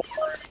so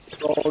far in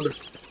the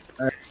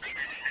road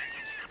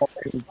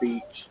fucking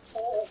beach.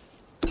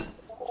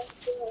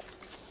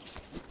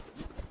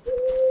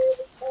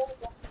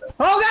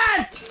 Oh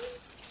God!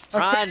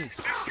 Run!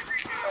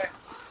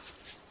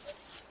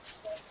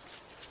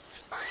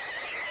 I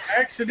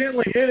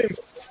accidentally hit him.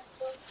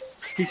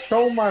 He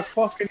stole my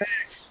fucking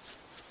axe.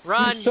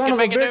 Run! You can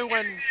make a new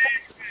one!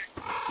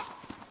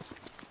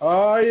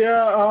 Oh,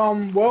 yeah,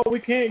 well, we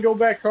can't go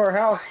back to our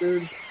house,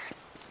 dude.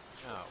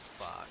 Oh,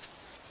 fuck.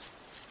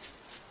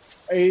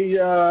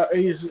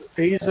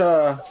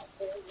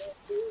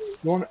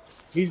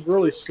 He's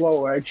really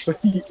slow,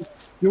 actually.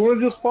 You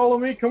want to just follow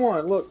me? Come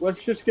on, look,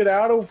 let's just get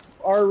out of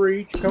our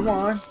reach. Come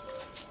on.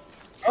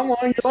 Come on,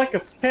 you're like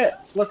a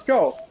pet. Let's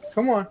go.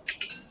 Come on.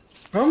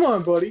 Come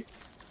on, buddy.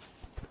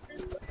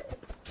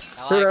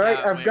 I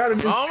like I've got a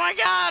new... Oh my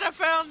God, I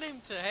found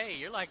him! Hey,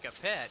 you're like a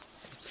pet.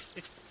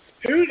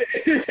 Dude.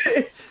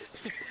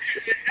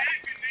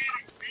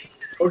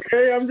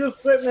 Okay, I'm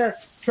just sitting there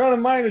trying to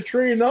mine a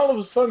tree, and all of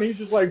a sudden he's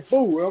just like,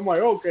 boo. And I'm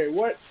like, okay,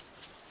 what?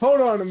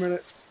 Hold on a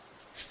minute.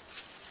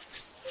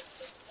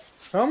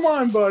 Come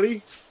on,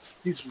 buddy.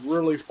 He's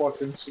really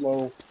fucking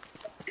slow.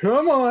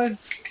 Come on.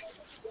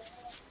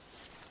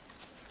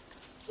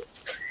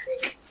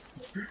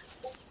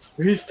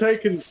 He's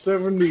taken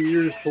 70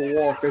 years to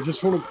walk. I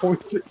just want to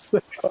point this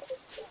out.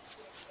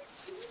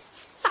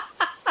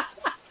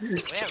 We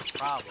have a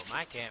problem.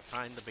 I can't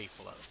find the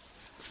beefalo.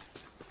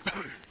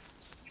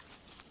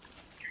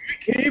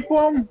 Keep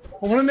him.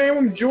 I'm gonna name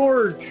him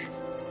George.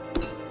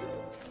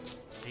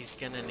 He's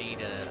gonna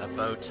need a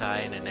bow tie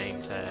and a name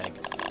tag.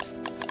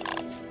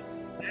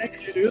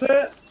 Can you do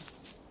that?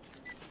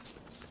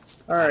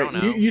 Alright,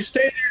 you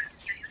stay there,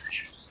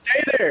 George.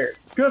 Stay there.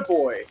 Good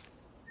boy.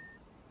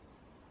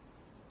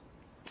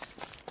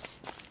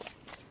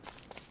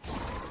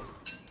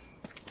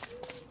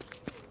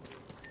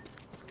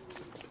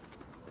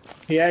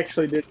 He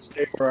actually did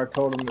stay where I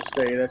told him to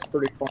stay. That's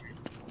pretty funny.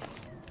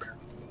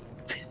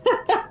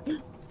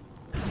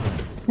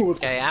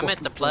 Okay, I'm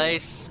at the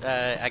place.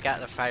 I got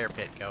the fire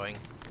pit going.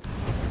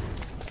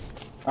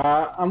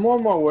 I'm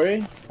on my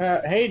way.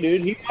 Hey,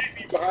 dude, he might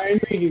be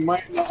behind me. He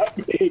might not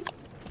be.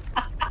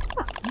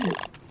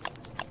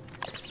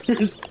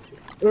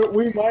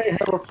 We might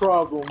have a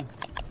problem.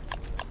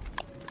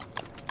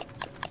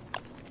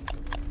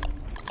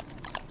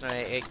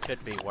 It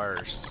could be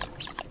worse.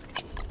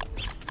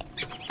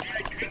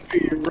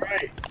 You're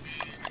right.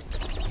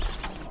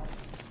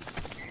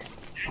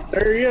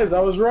 There he is. I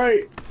was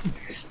right.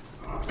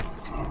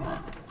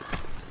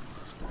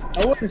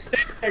 I wouldn't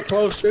stay that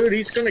close, dude.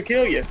 He's gonna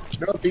kill you.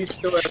 Nope, he's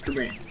still after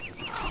me.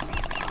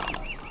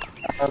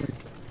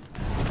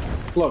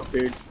 Look,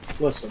 dude.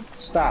 Listen.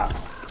 Stop.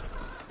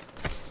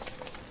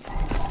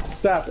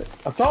 Stop it.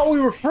 I thought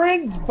we were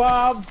friends,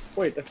 Bob.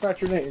 Wait, that's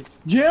not your name.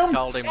 Jim?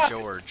 Called him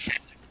George.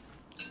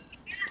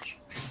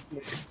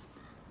 me.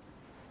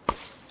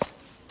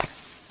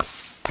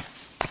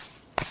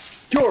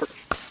 George,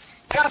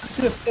 stop just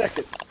a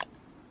second.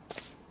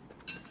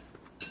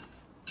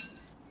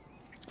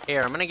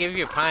 Here, I'm gonna give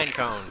you a pine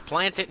cone.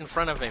 Plant it in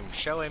front of him.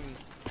 Show him.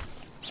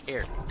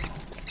 Here.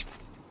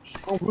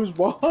 Oh, who's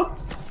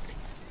boss?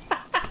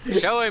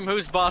 Show him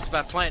who's boss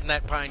by planting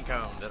that pine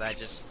cone that I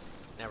just...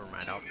 Never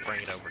mind, I'll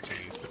bring it over to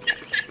you.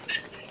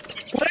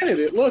 Planted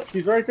it. Look,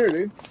 he's right there,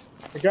 dude.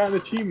 I got an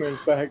achievement, in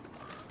fact.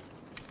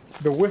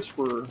 The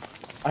Whisperer.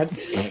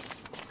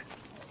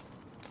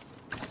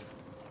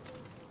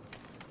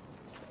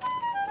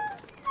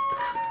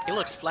 He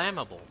looks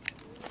flammable.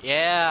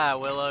 Yeah,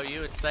 Willow,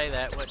 you would say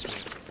that, wouldn't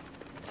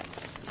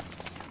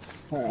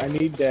you? I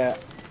need that.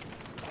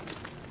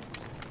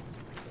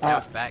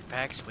 Enough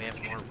backpacks, we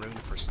have more room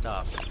for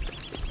stuff.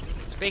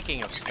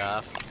 Speaking of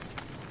stuff,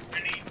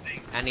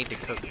 I need to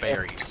cook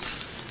berries.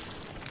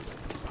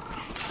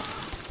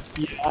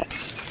 Yeah.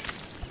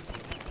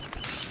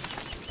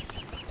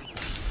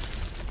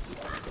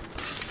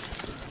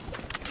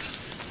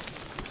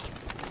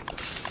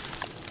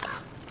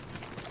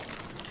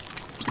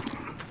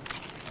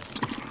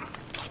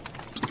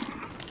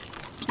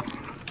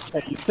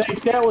 Hey, you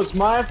think that was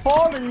my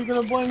fault, or are you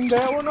gonna blame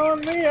that one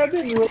on me? I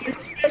didn't really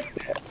expect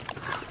that.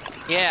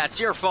 Yeah, it's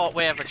your fault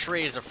we have a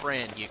tree as a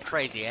friend, you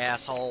crazy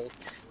asshole.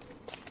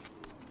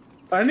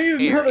 I need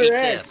Here, another eat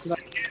axe. this.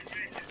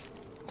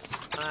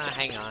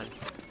 Hang on.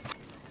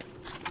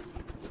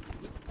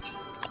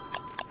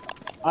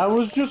 I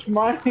was just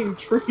mining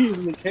trees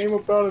and it came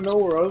up out of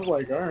nowhere. I was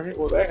like, alright,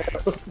 well that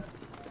happened.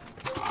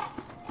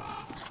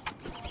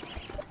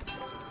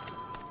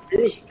 It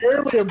was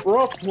fairly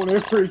abrupt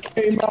whenever it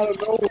came out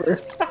of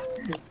nowhere.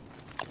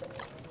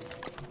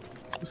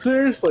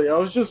 Seriously, I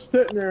was just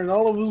sitting there and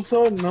all of a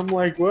sudden I'm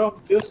like, well,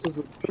 this is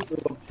a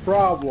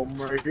problem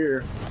right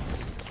here.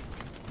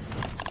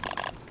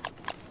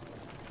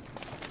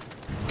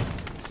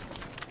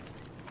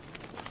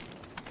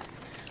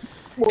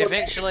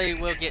 Eventually,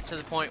 we'll get to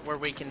the point where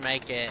we can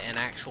make an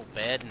actual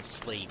bed and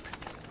sleep.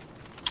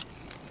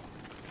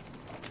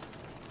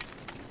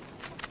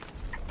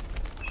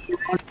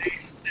 On day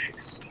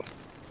 6.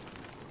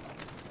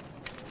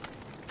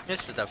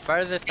 This is the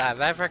furthest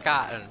I've ever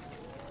gotten.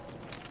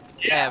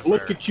 Yeah, Ever.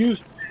 look at you.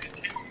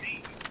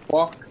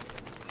 Walk.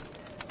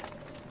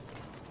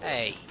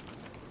 Hey.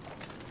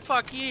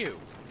 Fuck you.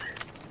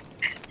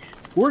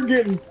 We're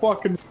getting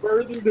fucking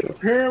further than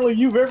apparently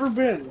you've ever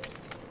been.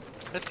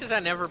 That's because I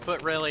never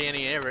put really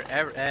any it's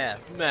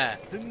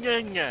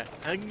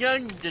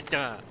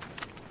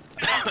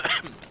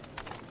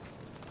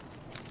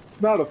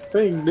It's not a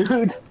thing,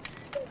 dude.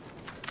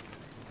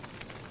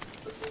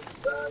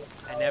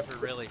 I never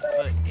really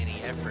put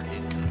any effort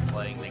into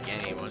playing the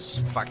game. I was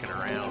just fucking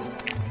around.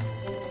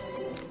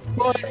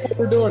 Well, that's what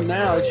we're doing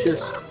now. It's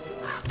just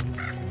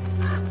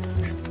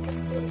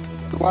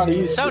a lot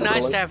easier. It's so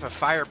nice to have a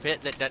fire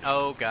pit that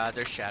oh god,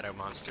 there's shadow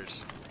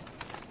monsters.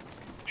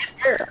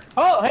 Here.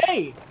 Oh,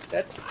 hey!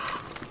 That's...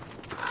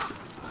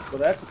 Well,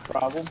 that's a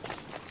problem.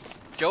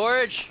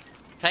 George,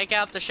 take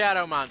out the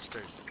shadow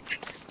monsters.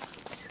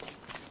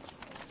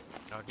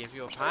 I'll give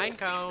you a pine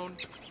cone.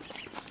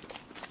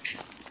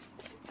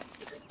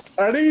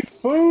 I need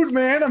food,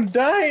 man. I'm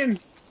dying.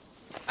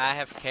 I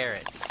have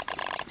carrots.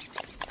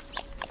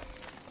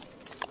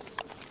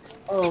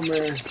 Oh,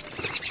 man.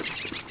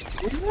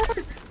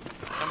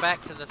 Come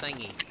back to the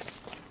thingy.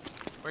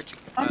 Where'd you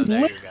go? I'm Oh,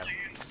 there lit- you go.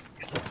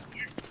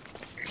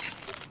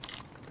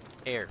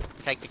 Here,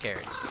 take the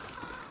carrots.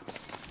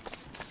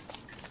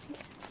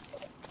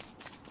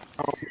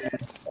 Oh, man.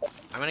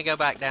 I'm gonna go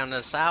back down to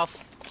the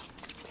south,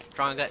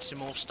 try and get some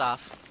more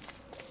stuff.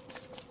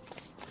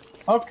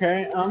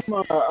 Okay, I'm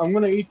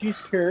gonna eat these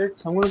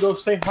carrots. I'm gonna go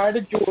say hi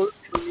to George,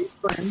 our new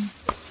friend.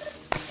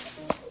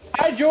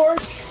 Hi,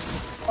 George.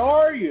 How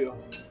are you?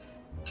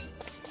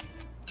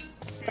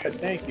 Good,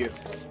 thank you.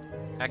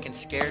 I can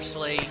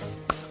scarcely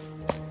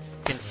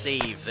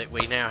conceive that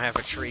we now have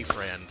a tree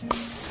friend.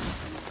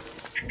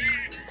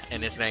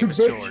 And his name is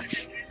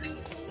George.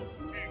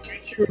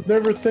 You would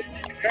never think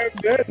you'd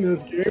have that in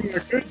this game, now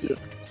could you?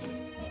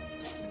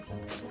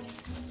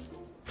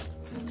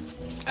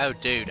 Oh,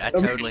 dude, I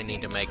totally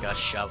need to make us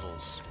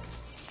shovels.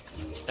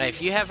 Now,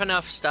 if you have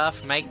enough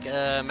stuff, make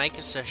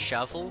us a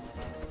shovel.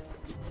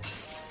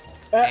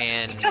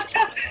 And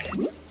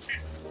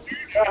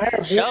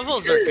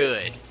shovels are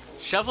good.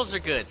 Shovels are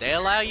good. They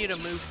allow you to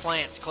move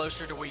plants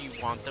closer to where you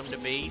want them to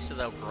be, so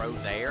they'll grow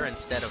there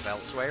instead of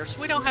elsewhere.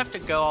 So we don't have to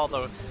go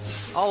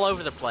all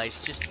over the place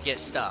just to get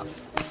stuff.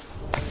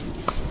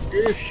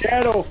 You're a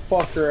shadow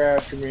fucker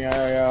after me.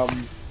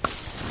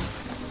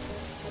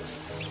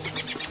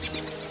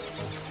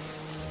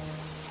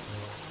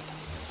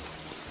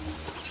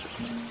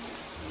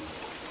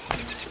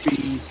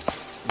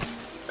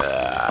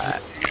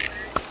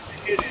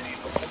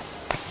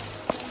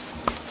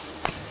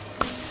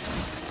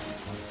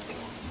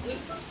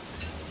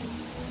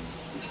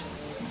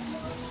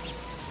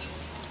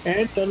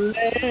 And the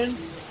land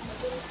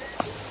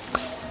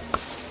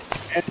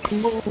and the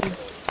moon.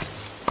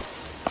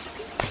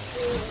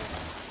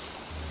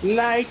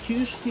 like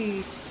to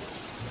see.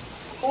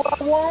 Oh,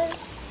 I won't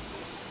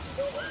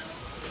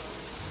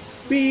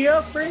be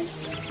afraid.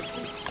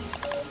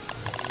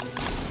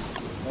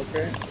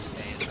 Okay.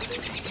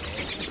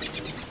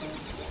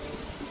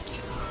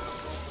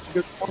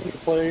 Good fun to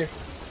play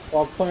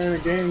while playing a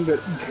game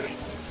that.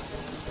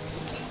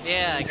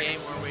 Yeah, a game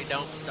where we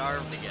don't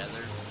starve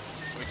together.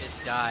 We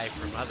just die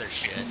from other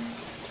shit.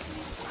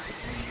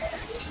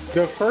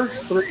 The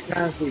first 3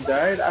 times we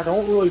died, I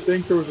don't really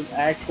think there was an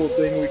actual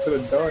thing we could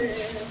have done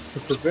to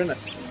prevent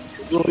it.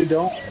 Really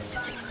don't.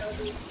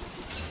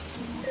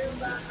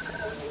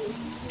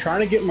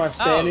 Trying to get my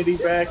sanity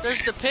back.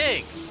 There's the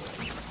pigs!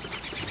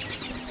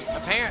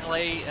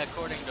 Apparently,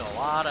 according to a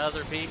lot of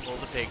other people,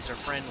 the pigs are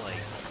friendly.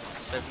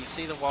 So if you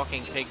see the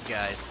walking pig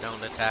guys,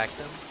 don't attack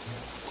them.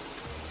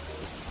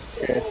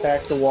 Yeah,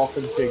 attack the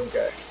walking pig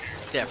guy.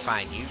 Yeah,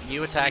 fine.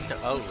 You attack the...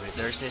 Oh,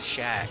 there's his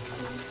shack.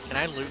 Can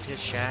I loot his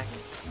shack?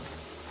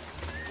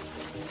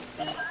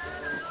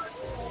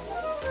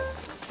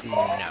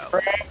 No.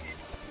 Crap.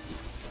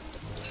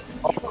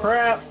 Oh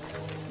crap!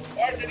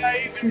 What did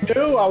I even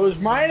do? I was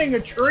mining a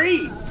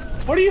tree!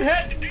 What do you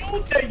have to do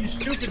with that, you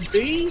stupid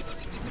bee?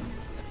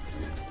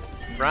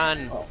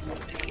 Run! Oh.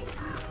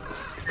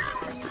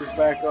 Let's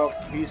back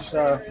up. He's,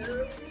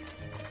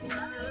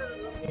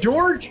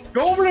 George,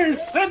 go over there and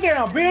sit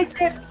down! Be a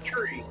good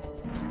tree!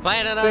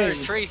 Plant another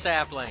Thing. tree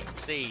sapling,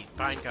 seed,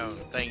 pine cone,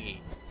 thingy.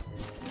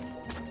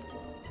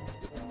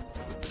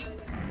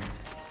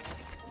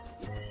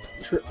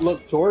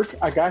 Look, George,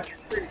 I got your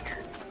tree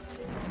here.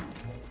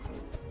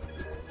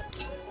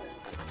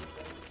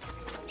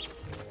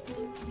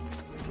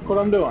 Look what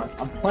I'm doing.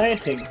 I'm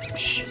planting.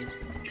 Shh.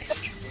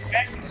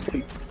 Back to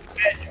sleep.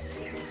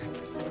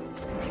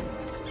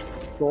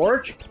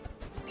 George?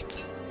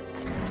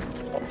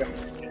 Okay.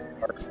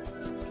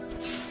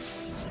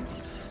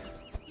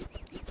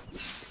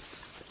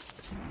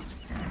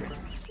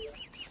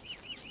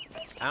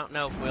 I don't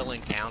know if we'll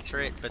encounter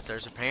it, but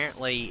there's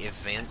apparently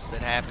events that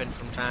happen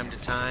from time to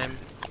time,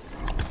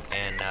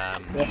 and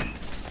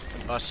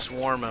a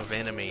swarm of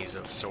enemies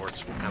of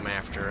sorts will come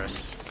after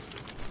us.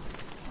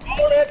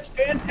 Oh, that's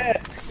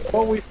fantastic.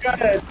 Well, we've got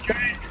a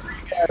giant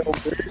tree guy over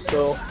here,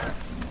 so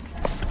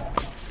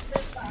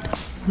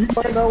you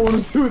might not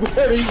want to do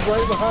that. He's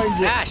right behind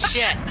you. Ah,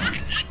 shit!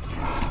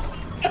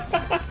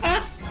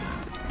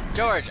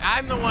 George,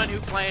 I'm the one who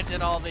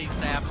planted all these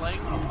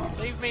saplings.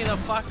 Leave me the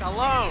fuck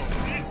alone.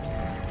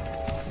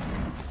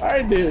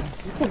 I did.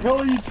 What the hell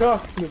are you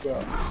talking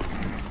about?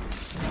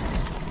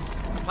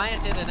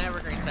 Planted an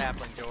evergreen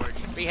sapling, George.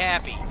 Be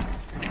happy.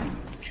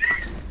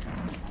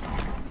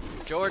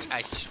 George,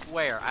 I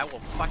swear, I will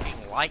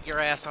fucking light your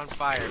ass on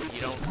fire if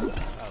you don't...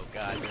 Oh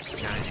god, there's a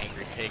giant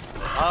angry pig.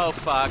 Oh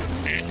fuck.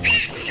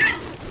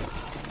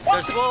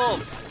 There's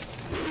wolves!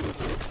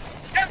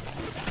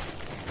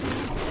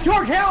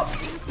 George, help!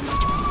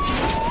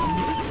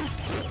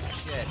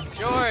 Shit.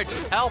 George,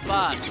 help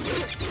us!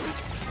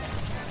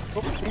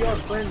 We are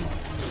friends.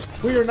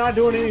 We are not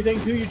doing anything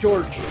to you,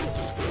 George.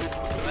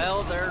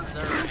 Well, they're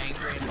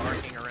angry and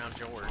barking around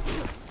George.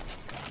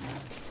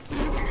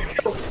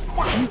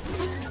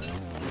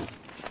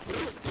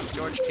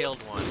 George killed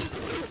one.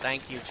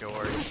 Thank you,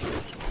 George.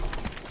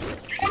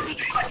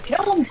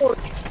 Kill him, George!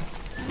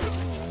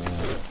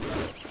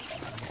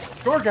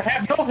 George, I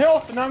have no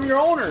health and I'm your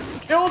owner.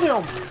 Kill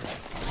them!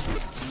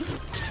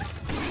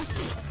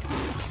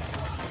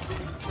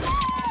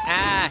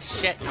 Ah,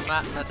 shit, I'm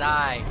not gonna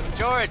die.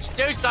 George,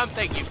 do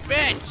something, you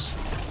bitch!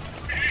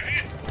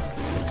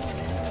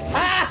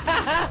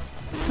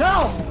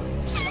 No!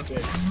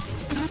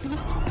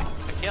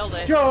 I killed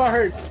it.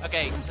 George!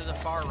 Okay, to the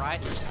far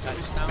right, there's a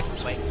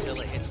touchstone. Wait until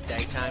it hits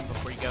daytime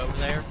before you go over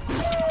there.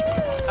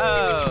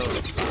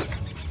 Oh!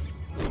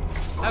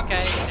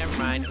 Okay, never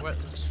mind.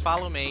 Just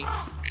follow me.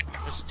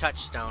 There's a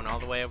touchstone all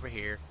the way over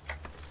here.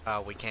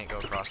 Oh, we can't go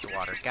across the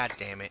water. God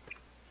damn it.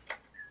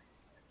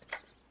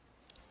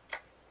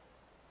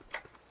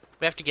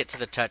 We have to get to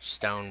the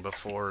touchstone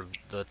before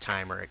the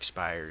timer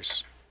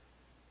expires.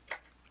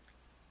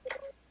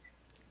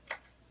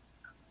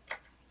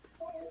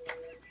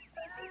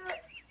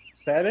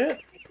 Is that it?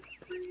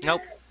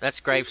 Nope, that's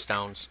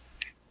gravestones.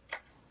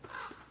 I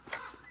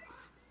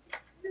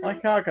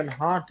like how I can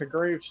haunt a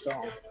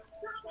gravestone.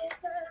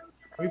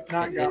 We've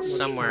not got It's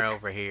somewhere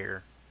over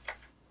here.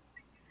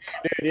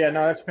 Dude, yeah,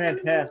 no, that's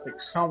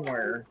fantastic.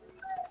 Somewhere.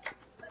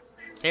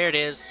 There it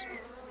is.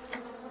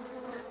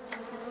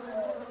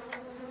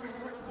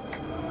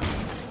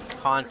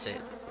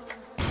 Haunted.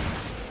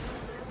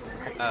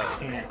 Oh.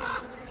 Can't.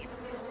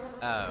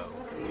 Oh.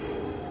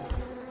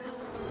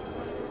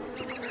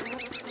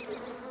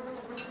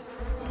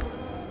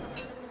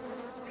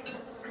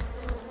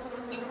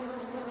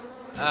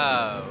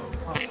 Oh.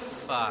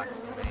 Fuck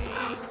me.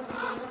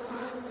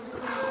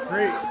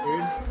 Great,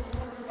 dude.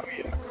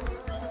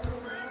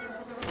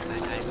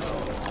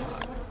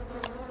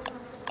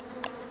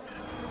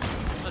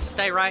 Let's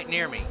stay right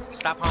near me.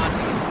 Stop haunting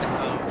and stay.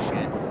 Oh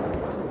shit.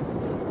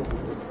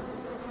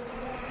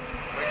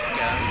 Where'd you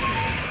go?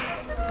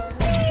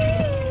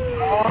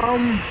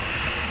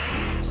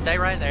 Stay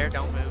right there,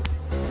 don't move.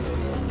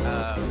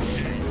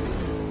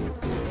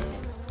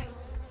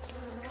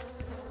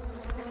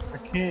 I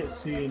can't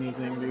see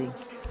anything, dude.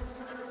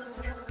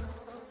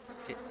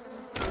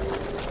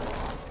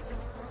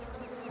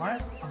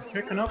 What? I'm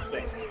picking up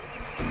things.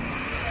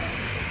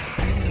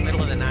 It's the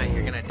middle of the night,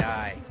 you're gonna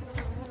die.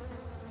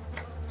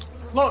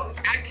 Look,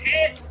 I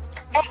can't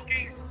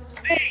fucking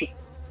see!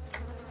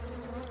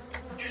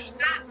 Just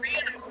stop being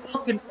a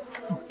fucking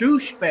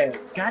douchebag.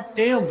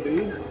 Goddamn,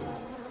 dude.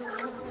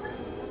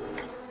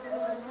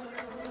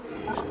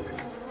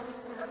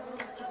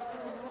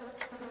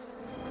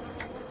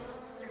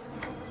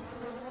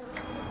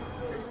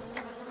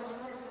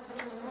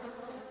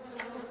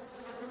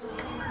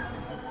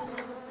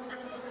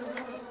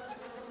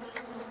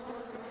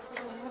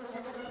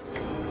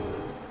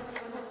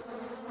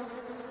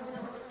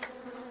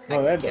 Oh,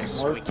 I that guess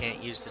didn't work. we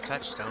can't use the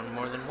touchstone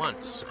more than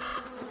once.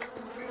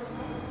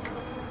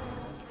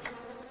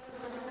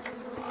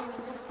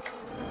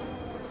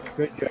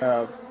 Good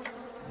job.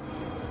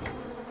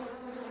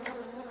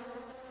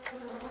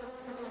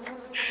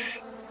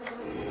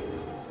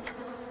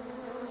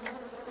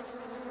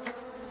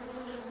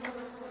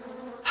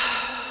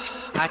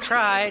 I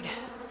tried.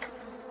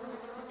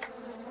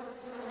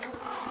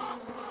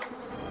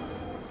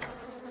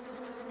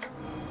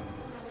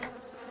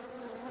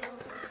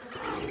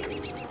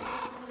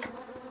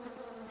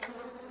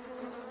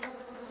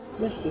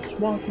 Mr.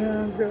 Small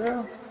Town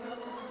Girl,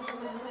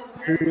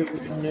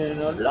 living in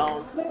a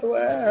lonely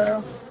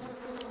world.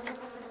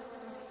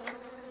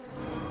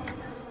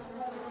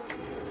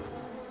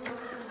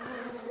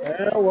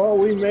 Yeah, well,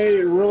 we made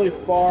it really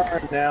far,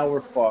 and now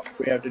we're fucked.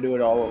 We have to do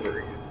it all over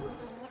again.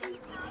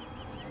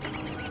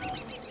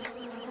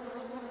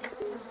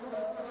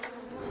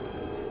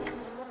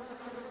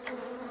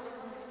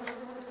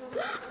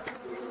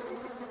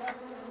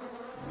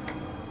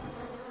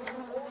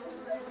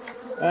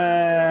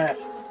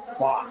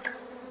 Fuck.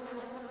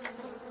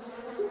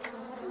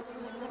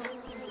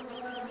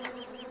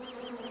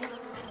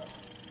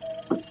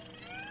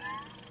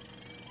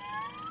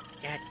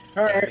 God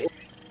All damn right. it.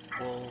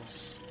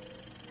 Wolves.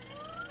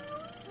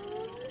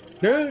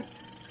 Dude,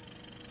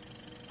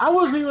 I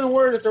wasn't even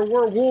aware that there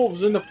were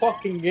wolves in the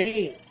fucking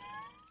game.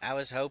 I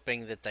was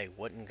hoping that they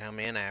wouldn't come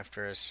in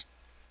after us.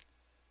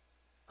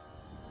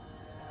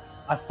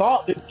 I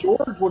thought that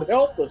George would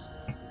help us.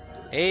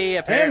 He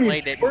apparently Damn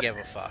you, didn't George. give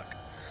a fuck.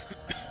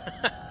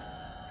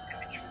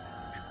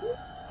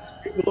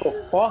 You little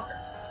fuck.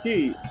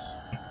 Jeez.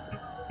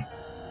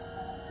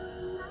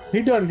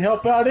 He doesn't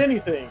help out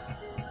anything.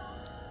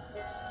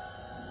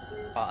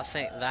 Well, I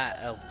think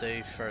that'll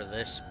do for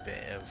this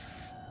bit of...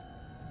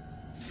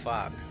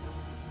 fuck.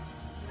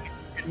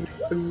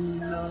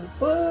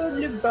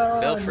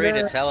 Feel free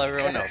to tell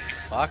everyone to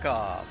fuck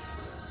off.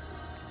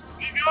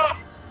 Fuck off.